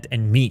 cement,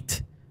 and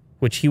meat,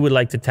 which he would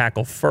like to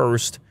tackle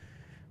first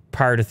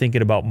prior to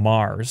thinking about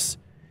Mars.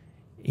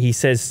 He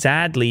says,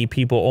 sadly,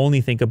 people only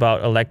think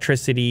about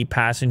electricity,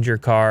 passenger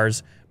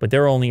cars, but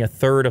they're only a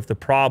third of the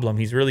problem.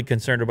 He's really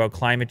concerned about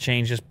climate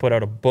change, just put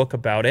out a book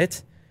about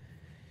it.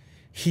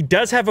 He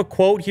does have a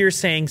quote here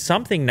saying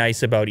something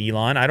nice about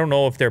Elon. I don't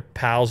know if they're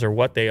pals or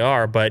what they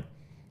are, but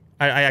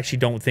I actually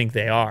don't think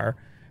they are.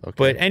 Okay.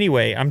 But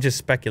anyway, I'm just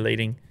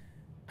speculating.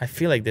 I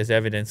feel like there's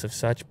evidence of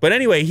such. But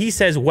anyway, he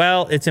says,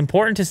 well, it's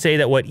important to say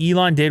that what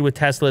Elon did with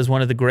Tesla is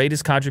one of the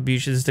greatest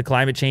contributions to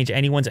climate change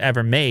anyone's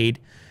ever made.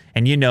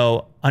 And, you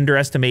know,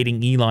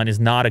 underestimating Elon is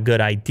not a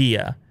good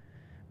idea.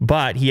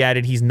 But he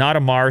added he's not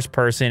a Mars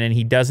person and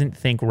he doesn't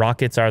think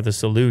rockets are the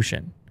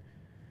solution.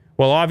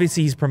 Well,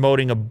 obviously, he's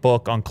promoting a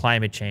book on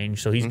climate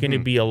change, so he's going to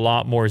be a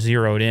lot more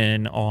zeroed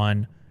in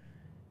on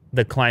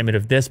the climate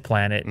of this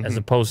planet as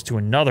opposed to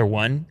another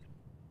one.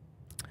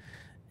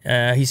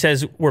 He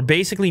says, we're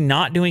basically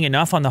not doing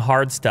enough on the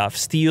hard stuff,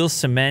 steel,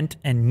 cement,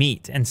 and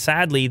meat. And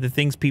sadly, the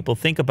things people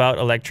think about,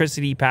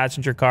 electricity,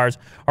 passenger cars,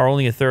 are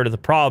only a third of the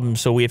problem,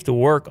 so we have to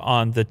work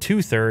on the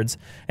 2/3.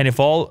 And if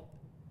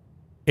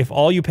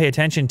all you pay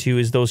attention to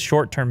is those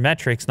short-term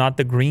metrics, not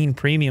the green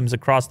premiums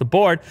across the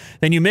board,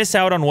 then you miss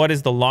out on what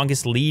is the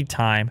longest lead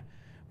time,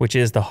 which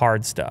is the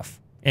hard stuff.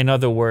 In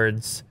other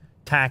words,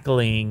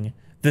 tackling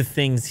the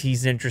things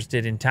he's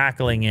interested in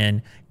tackling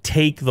in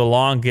take the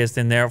longest,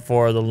 and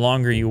therefore the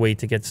longer you wait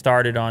to get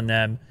started on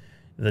them,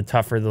 the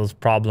tougher those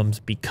problems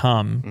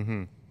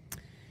become.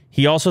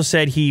 He also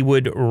said he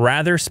would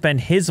rather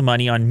spend his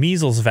money on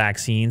measles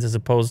vaccines as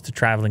opposed to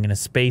traveling in a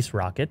space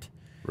rocket.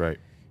 Right.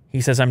 He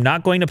says, I'm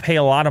not going to pay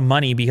a lot of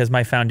money because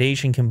my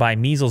foundation can buy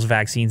measles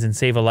vaccines and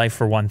save a life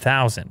for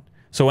 1,000.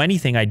 So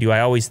anything I do,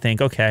 I always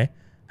think, okay,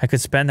 I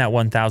could spend that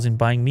 1,000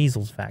 buying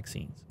measles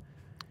vaccines.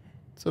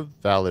 It's a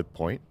valid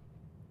point.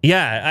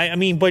 Yeah, I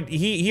mean, but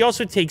he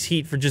also takes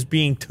heat for just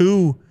being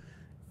too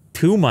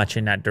much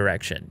in that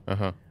direction,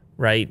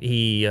 right?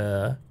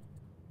 It's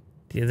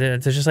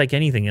just like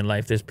anything in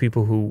life. There's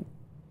people who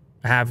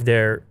have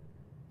their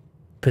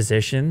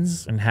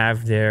positions and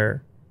have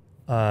their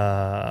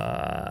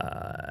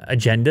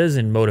agendas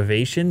and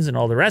motivations and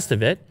all the rest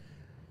of it.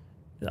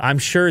 I'm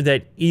sure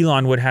that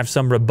Elon would have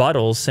some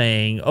rebuttals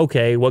saying,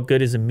 okay, what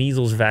good is a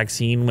measles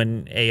vaccine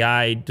when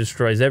AI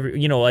destroys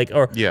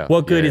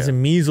what good is a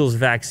measles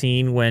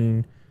vaccine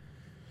when,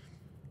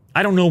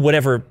 I don't know,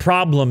 whatever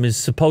problem is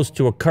supposed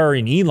to occur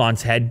in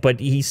Elon's head, but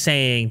he's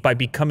saying by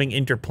becoming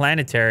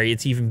interplanetary,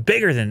 it's even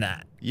bigger than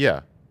that. Yeah.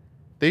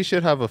 They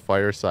should have a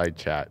fireside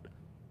chat.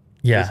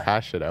 Yeah. Just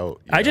hash it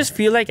out. I just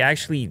feel like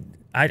actually,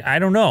 I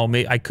don't know.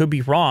 I could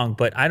be wrong,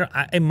 but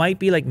it might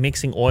be like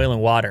mixing oil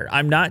and water.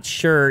 I'm not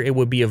sure it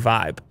would be a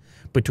vibe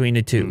between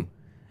the two.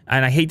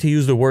 And I hate to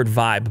use the word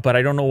vibe, but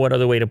I don't know what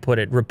other way to put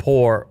it.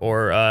 Rapport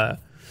or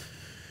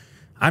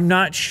I'm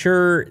not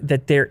sure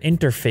that they're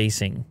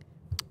interfacing.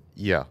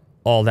 Yeah.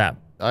 All that.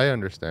 I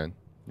understand.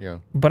 Yeah.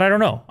 But I don't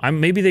know.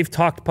 Maybe they've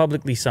talked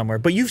publicly somewhere.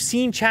 But you've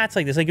seen chats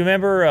like this. Like,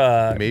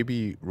 remember...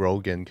 maybe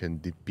Rogan can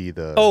be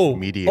the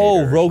mediator.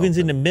 Oh, Rogan's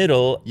in the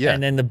middle. Yeah.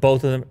 And then the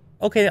both of them...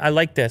 Okay, I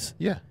like this.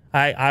 Yeah.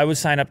 I would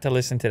sign up to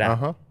listen to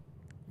that.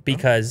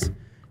 Because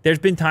there's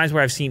been times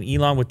where I've seen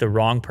Elon with the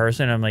wrong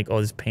person. And I'm like, oh,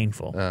 this is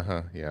painful.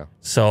 Yeah.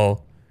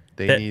 So...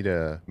 They need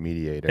a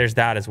mediator. There's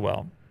that as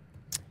well.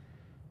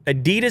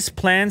 Adidas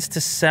plans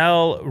to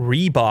sell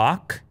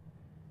Reebok.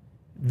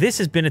 This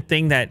has been a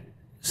thing that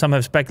some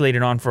have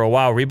speculated on for a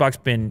while. Reebok's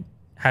been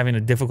having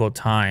a difficult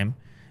time.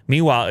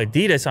 Meanwhile,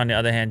 Adidas, on the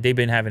other hand, they've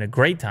been having a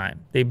great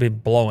time. They've been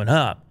blowing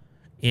up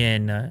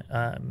in,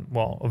 a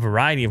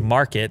variety of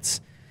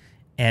markets.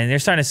 And they're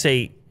starting to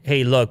say,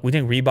 hey, look, we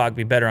think Reebok would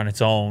be better on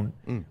its own.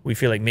 We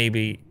feel like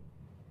maybe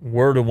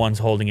we're the ones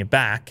holding it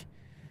back.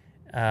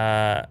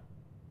 They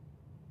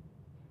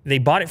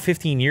bought it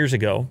 15 years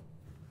ago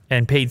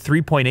and paid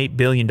 $3.8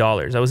 billion.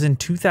 That was in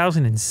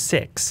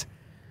 2006.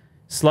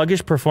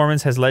 Sluggish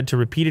performance has led to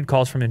repeated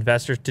calls from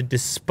investors to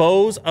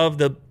dispose of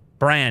the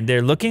brand.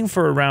 They're looking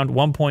for around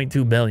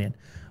 $1.2 billion.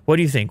 What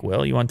do you think,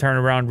 Will? You want to turn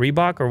around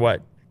Reebok or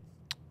what?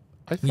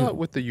 I thought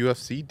with the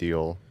UFC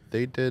deal,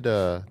 they did.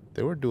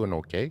 They were doing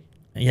okay.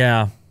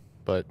 Yeah,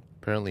 but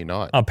apparently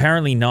not.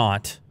 Apparently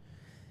not.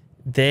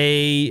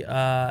 They've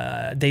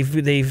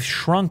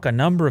shrunk a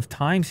number of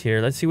times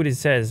here. Let's see what it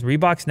says.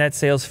 Reebok's net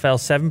sales fell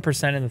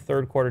 7% in the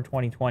third quarter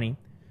 2020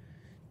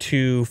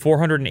 to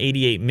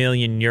 $488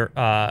 million,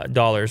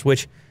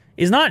 which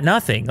is not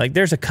nothing. Like,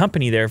 there's a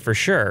company there for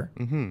sure.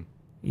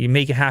 You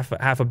make half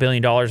 $1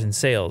 billion in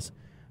sales.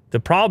 The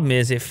problem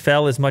is it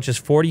fell as much as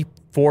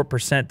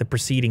 44% the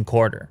preceding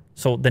quarter.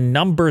 So the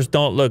numbers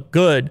don't look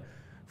good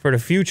for the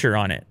future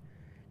on it.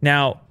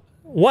 Now,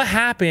 what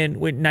happened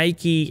with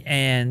Nike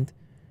and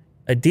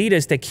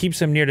Adidas that keeps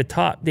them near the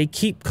top? They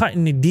keep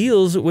cutting the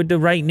deals with the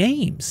right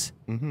names.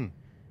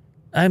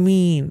 I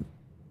mean,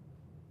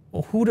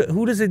 who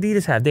does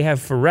Adidas have? They have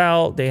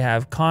Pharrell, they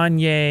have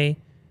Kanye,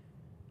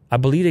 I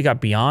believe they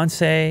got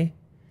Beyonce,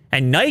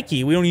 and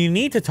Nike. We don't even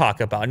need to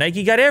talk about.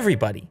 Nike got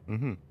everybody.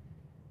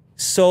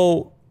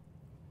 So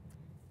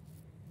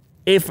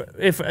if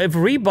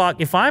Reebok,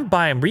 if I'm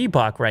buying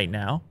Reebok right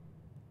now,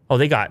 oh,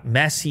 they got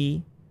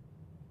Messi.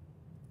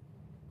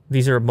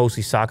 These are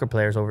mostly soccer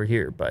players over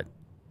here, but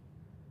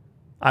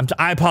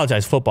I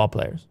apologize, football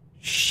players.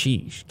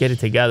 Sheesh, get it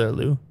together,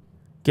 Lou.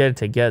 Get it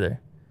together.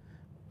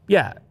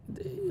 Yeah.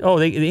 Oh,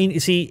 they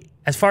see,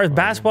 as far as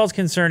basketball is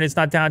concerned, it's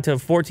not down to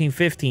 14,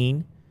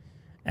 15,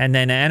 and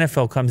then the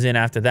NFL comes in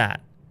after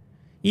that.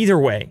 Either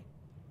way,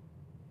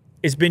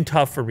 it's been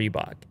tough for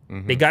Reebok.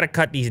 They got to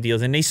cut these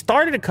deals, and they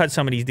started to cut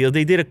some of these deals.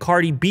 They did a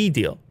Cardi B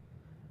deal.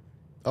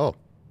 Oh.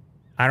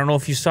 I don't know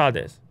if you saw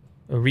this.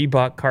 A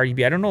Reebok, Cardi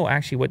B. I don't know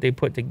actually what they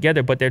put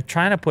together, but they're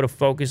trying to put a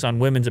focus on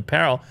women's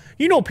apparel.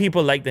 You know,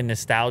 people like the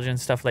nostalgia and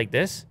stuff like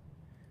this.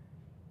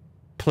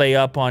 Play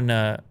up on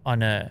a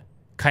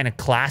kind of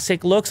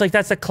classic looks. Like,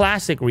 that's a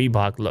classic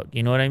Reebok look.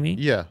 You know what I mean?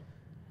 Yeah.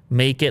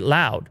 Make it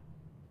loud.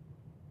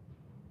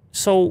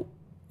 So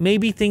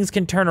maybe things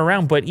can turn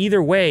around, but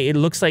either way, it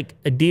looks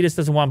like Adidas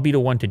doesn't want to be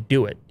the one to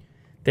do it.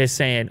 They're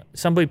saying,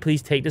 somebody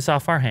please take this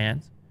off our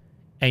hands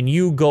and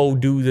you go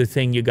do the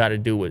thing you got to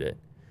do with it.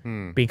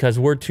 Because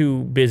we're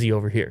too busy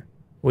over here.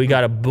 We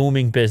got a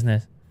booming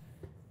business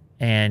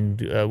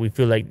and we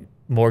feel like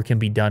more can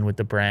be done with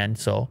the brand.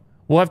 So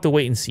we'll have to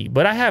wait and see.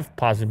 But I have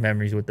positive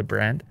memories with the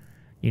brand,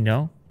 you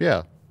know?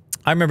 Yeah.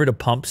 I remember the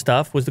pump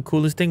stuff was the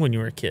coolest thing when you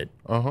were a kid.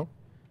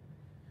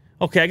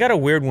 Okay, I got a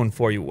weird one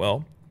for you,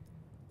 Will.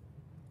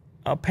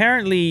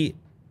 Apparently,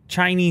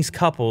 Chinese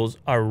couples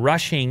are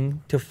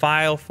rushing to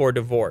file for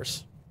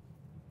divorce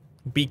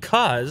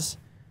because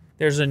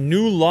there's a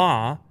new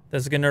law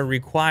that's going to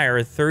require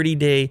a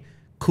 30-day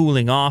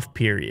cooling off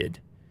period,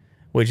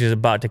 which is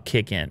about to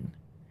kick in.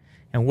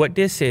 And what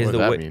this is,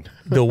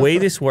 the way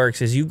this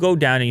works is you go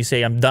down and you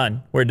say, I'm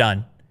done. We're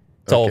done.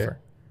 It's over.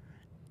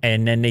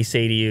 And then they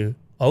say to you,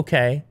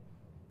 okay,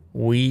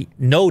 we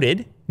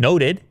noted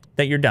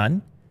that you're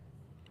done.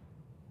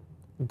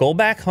 Go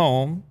back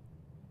home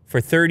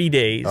for 30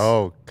 days.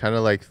 Oh, kind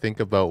of like think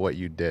about what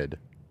you did.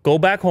 Go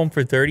back home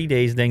for 30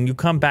 days. Then you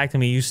come back to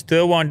me. You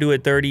still want to do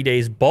it 30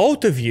 days,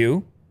 both of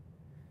you.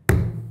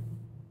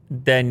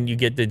 Then you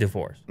get the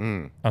divorce.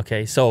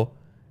 Okay, so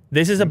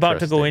this is about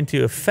to go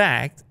into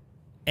effect,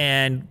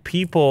 and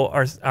people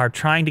are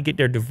trying to get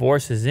their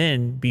divorces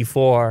in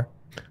before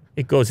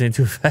it goes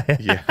into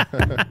effect. Yeah.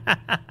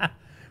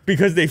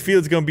 Because they feel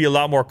it's going to be a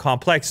lot more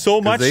complex.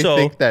 So much so,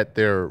 they think that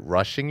they're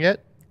rushing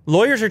it.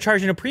 Lawyers are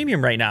charging a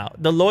premium right now.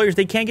 The lawyers,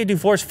 they can't get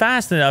divorced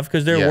fast enough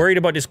because they're worried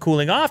about this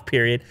cooling off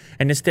period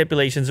and the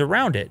stipulations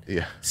around it.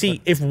 Yeah.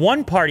 See, if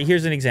one party,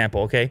 here's an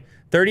example, okay?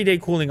 30-day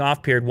cooling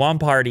off period, one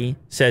party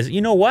says,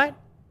 you know what?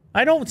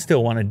 I don't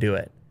still want to do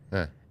it.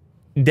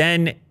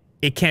 Then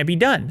it can't be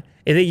done.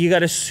 And then you got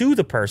to sue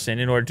the person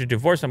in order to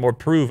divorce them or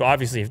prove,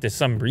 obviously, if there's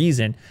some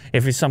reason,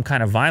 if it's some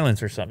kind of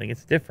violence or something,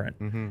 it's different.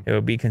 It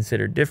would be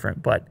considered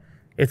different. But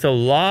it's a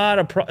lot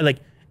of,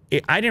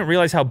 I didn't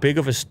realize how big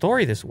of a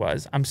story this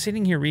was. I'm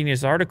sitting here reading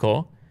this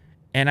article,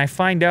 and I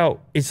find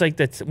out it's like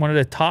that's one of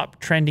the top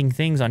trending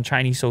things on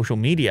Chinese social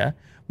media.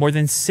 More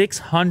than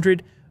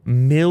 600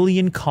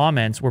 million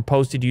comments were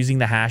posted using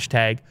the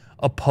hashtag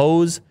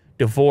oppose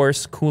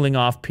divorce cooling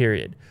off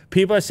period.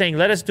 People are saying,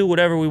 let us do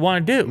whatever we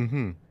want to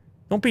do.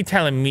 Don't be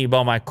telling me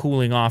about my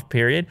cooling off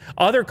period.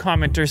 Other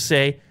commenters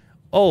say,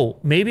 oh,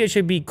 maybe it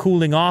should be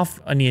cooling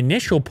off on the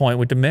initial point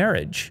with the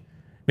marriage.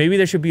 Maybe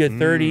there should be a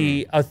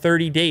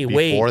 30-day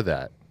wait. Before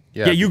that.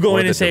 Yeah, you go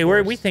in and say,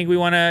 we think we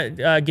want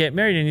to get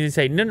married. And you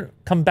say, no,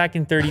 come back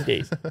in 30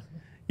 days.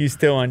 You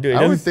still want to do it.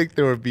 I would think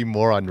there would be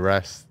more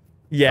unrest.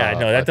 Yeah,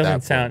 no, that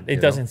doesn't sound,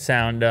 it doesn't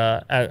sound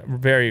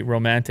very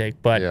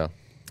romantic. But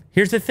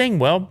here's the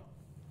thing,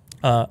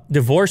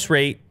 divorce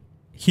rate,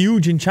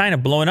 huge in China,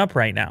 blowing up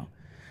right now.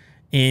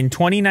 In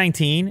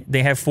 2019,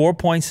 they have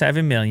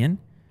 4.7 million,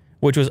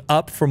 which was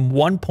up from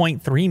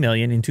 1.3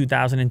 million in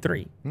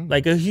 2003.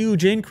 Like a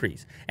huge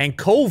increase. And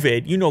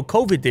COVID,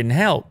 COVID didn't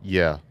help.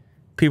 Yeah.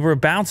 People were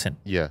bouncing.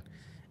 Yeah.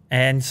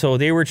 And so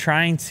they were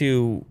trying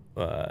to,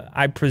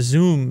 I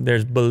presume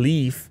there's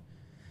belief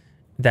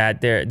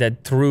that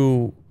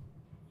through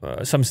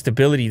some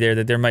stability there,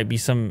 that there might be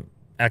some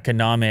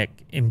economic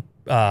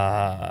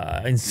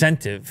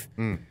incentive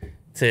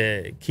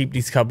to keep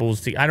these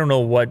couples I don't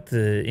know what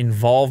the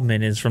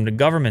involvement is from the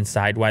government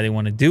side, why they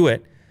want to do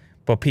it,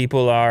 but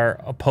people are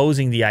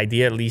opposing the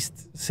idea. At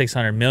least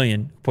 600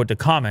 million put the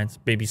comments.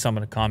 Maybe some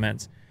of the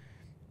comments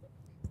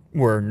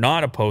were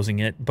not opposing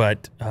it,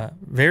 but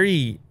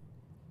very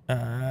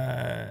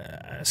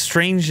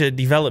strange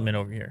development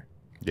over here.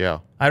 Yeah.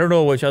 I don't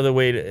know which other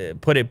way to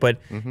put it, but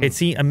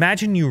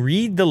imagine you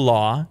read the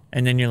law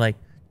and then you're like,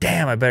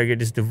 damn, I better get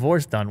this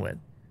divorce done with.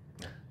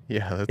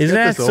 Yeah, let's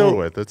get this over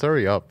with. Let's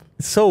hurry up.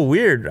 It's so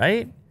weird,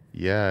 right?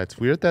 Yeah, it's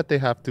weird that they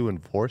have to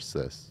enforce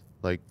this.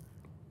 Like,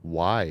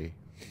 why?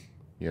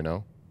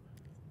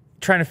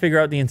 Trying to figure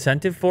out the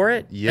incentive for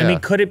it? Yeah. I mean,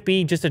 could it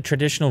be just a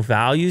traditional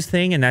values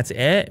thing and that's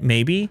it?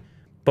 Maybe.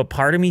 But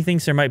part of me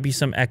thinks there might be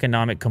some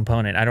economic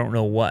component. I don't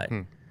know what.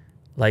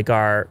 Like,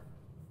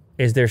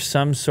 is there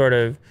some sort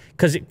of...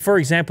 Because, for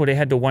example, they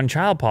had the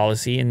one-child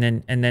policy and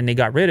then they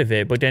got rid of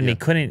it, but then they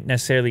couldn't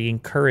necessarily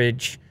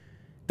encourage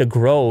the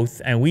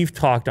growth. And we've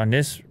talked on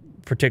this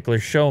particular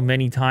show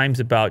many times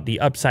about the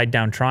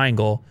upside-down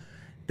triangle,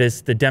 the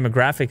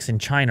demographics in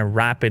China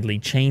rapidly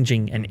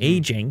changing and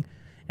aging.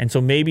 And so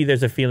maybe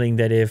there's a feeling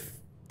that if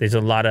there's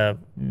a lot of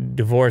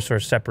divorce or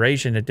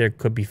separation, that there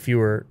could be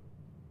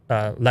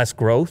less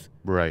growth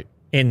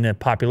in the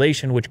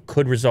population, which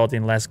could result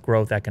in less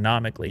growth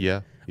economically.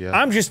 Yeah,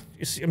 yeah.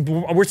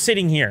 We're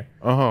sitting here.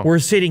 We're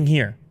sitting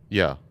here.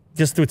 Yeah.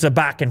 Just it's a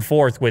back and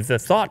forth with the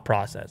thought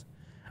process.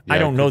 Yeah, I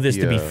don't know this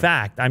to be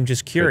fact. I'm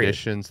just curious.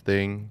 Traditions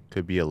thing,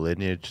 could be a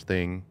lineage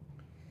thing,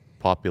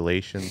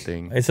 population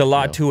thing. It's a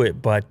lot to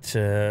it, but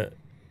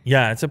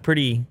yeah, it's a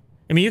pretty...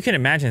 I mean, you can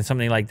imagine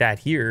something like that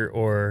here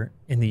or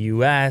in the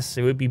U.S.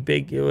 It would be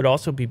big. It would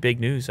also be big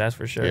news, that's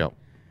for sure.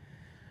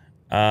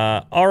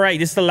 Yeah. All right,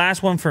 this is the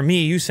last one for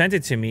me. You sent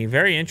it to me.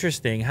 Very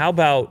interesting. How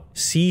about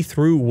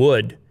see-through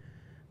wood?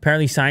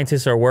 Apparently,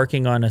 scientists are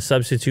working on a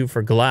substitute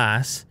for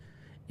glass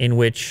in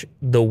which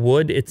the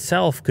wood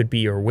itself could be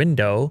your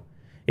window.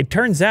 It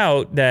turns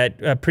out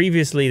that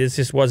previously this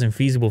just wasn't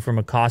feasible from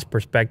a cost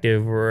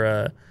perspective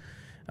or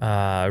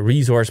a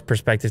resource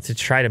perspective to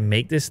try to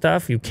make this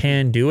stuff. You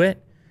can do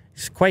it.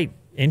 It's quite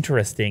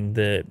interesting,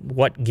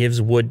 what gives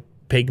wood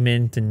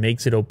pigment and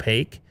makes it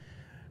opaque.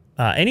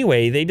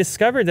 Anyway, they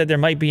discovered that there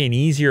might be an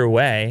easier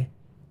way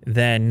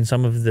than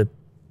some of the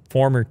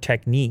former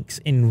techniques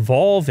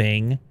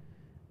involving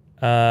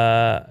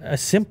a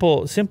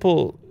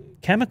simple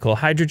chemical,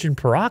 hydrogen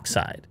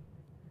peroxide.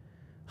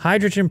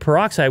 Hydrogen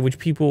peroxide, which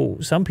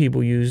some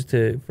people use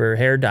for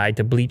hair dye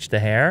to bleach the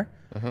hair,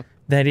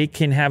 that it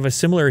can have a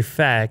similar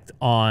effect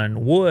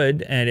on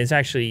wood, and it's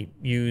actually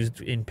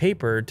used in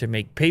paper to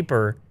make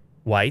paper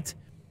white.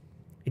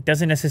 It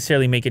doesn't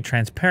necessarily make it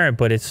transparent,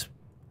 but it's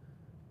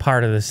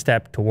part of the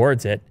step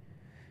towards it.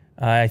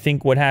 I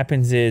think what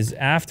happens is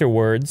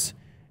afterwards,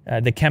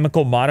 the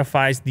chemical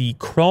modifies the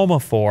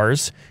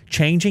chromophores,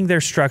 changing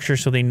their structure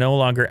so they no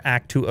longer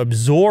act to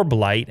absorb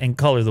light and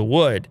color the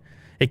wood.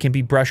 It can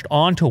be brushed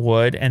onto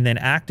wood and then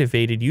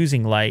activated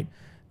using light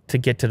to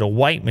get to the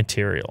white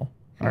material.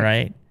 All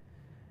right.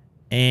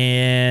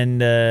 And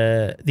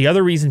the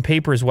other reason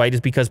paper is white is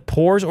because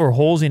pores or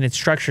holes in its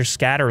structure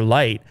scatter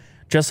light,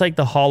 just like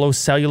the hollow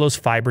cellulose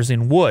fibers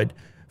in wood.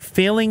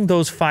 Filling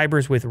those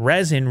fibers with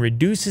resin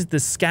reduces the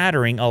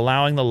scattering,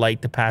 allowing the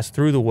light to pass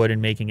through the wood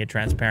and making it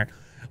transparent.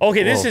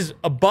 Okay, this is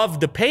above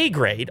the pay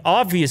grade,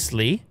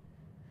 obviously.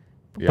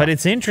 Yeah. But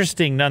it's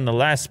interesting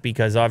nonetheless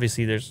because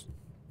obviously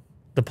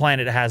the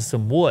planet has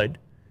some wood.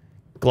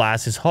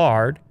 Glass is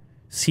hard.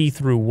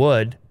 See-through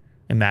wood.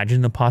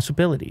 Imagine the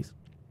possibilities.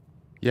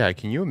 Yeah,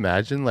 can you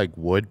imagine like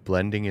wood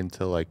blending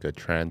into like a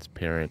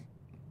transparent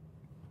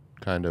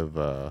kind of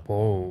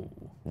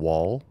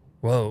wall?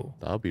 Whoa.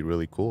 That would be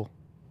really cool.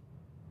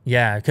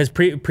 Yeah, because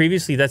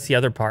previously, that's the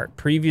other part.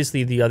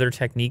 Previously, the other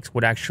techniques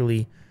would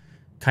actually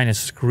kind of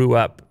screw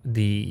up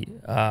the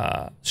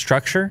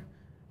structure,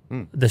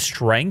 the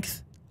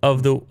strength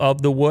of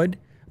the wood.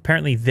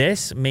 Apparently,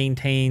 this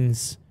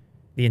maintains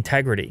the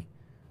integrity.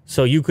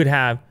 So you could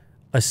have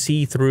a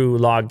see-through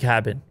log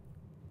cabin.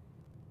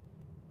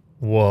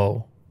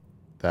 Whoa.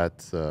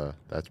 That's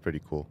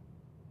pretty cool.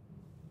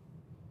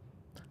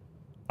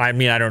 I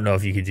mean, I don't know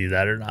if you could do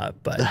that or not,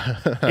 but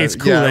it's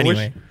cool yeah,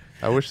 anyway.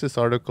 I wish this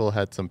article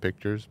had some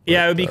pictures. But,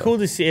 yeah, it would be cool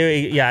to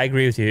see. Yeah, I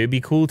agree with you. It'd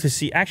be cool to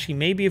see. Actually,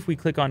 maybe if we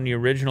click on the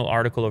original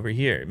article over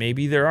here,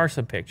 maybe there are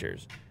some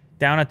pictures.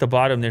 Down at the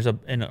bottom, there's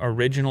an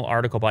original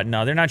article, but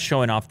no, they're not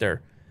showing off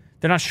their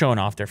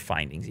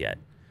findings yet.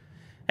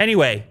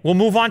 Anyway, we'll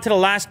move on to the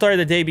last story of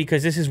the day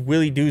because this is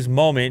Willie Doo's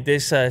moment.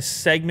 This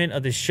segment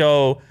of the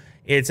show,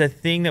 it's a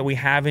thing that we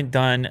haven't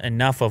done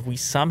enough of. We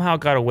somehow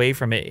got away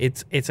from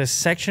it. It's a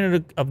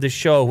section of the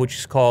show which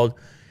is called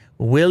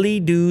Willie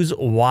Doo's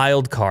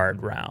Wild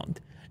Card Round.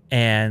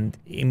 And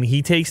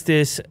he takes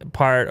this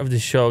part of the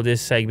show,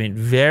 this segment,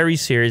 very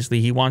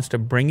seriously. He wants to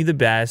bring you the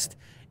best.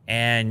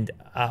 And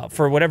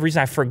for whatever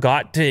reason, I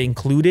forgot to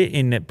include it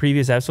in the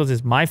previous episodes.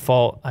 It's my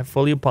fault. I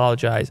fully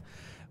apologize.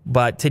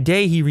 But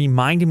today he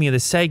reminded me of the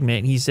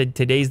segment. He said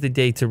today's the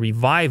day to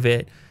revive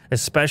it,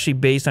 especially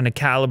based on the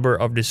caliber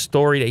of the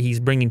story that he's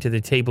bringing to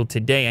the table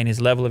today and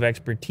his level of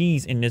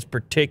expertise in this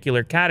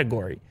particular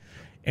category.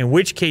 In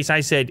which case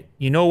I said,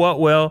 you know what,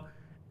 Will?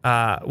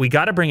 We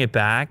got to bring it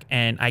back,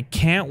 and I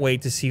can't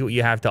wait to see what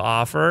you have to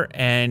offer,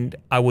 and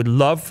I would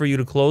love for you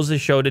to close the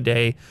show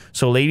today.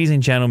 So, ladies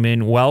and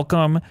gentlemen,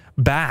 welcome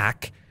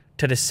back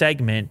to the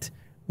segment,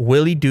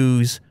 Willie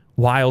Doo's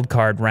Wild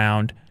Card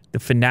Round, the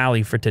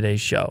finale for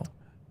today's show.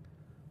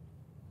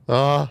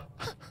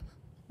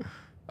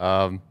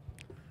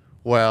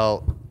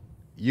 Well,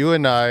 you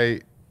and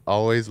I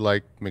always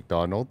like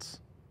McDonald's,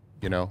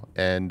 you know,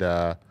 and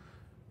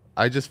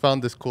I just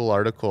found this cool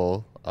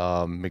article.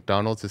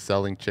 McDonald's is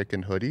selling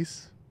chicken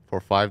hoodies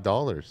for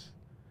 $5.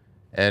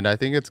 And I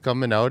think it's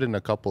coming out in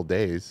a couple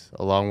days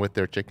along with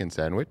their chicken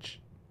sandwich.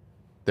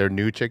 Their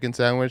new chicken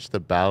sandwich to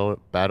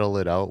battle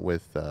it out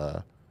with,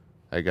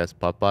 I guess,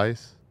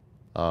 Popeyes.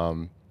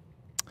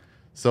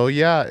 So,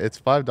 yeah, it's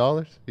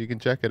 $5. You can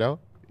check it out,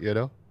 you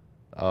know.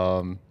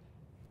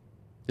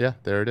 Yeah,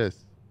 there it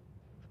is.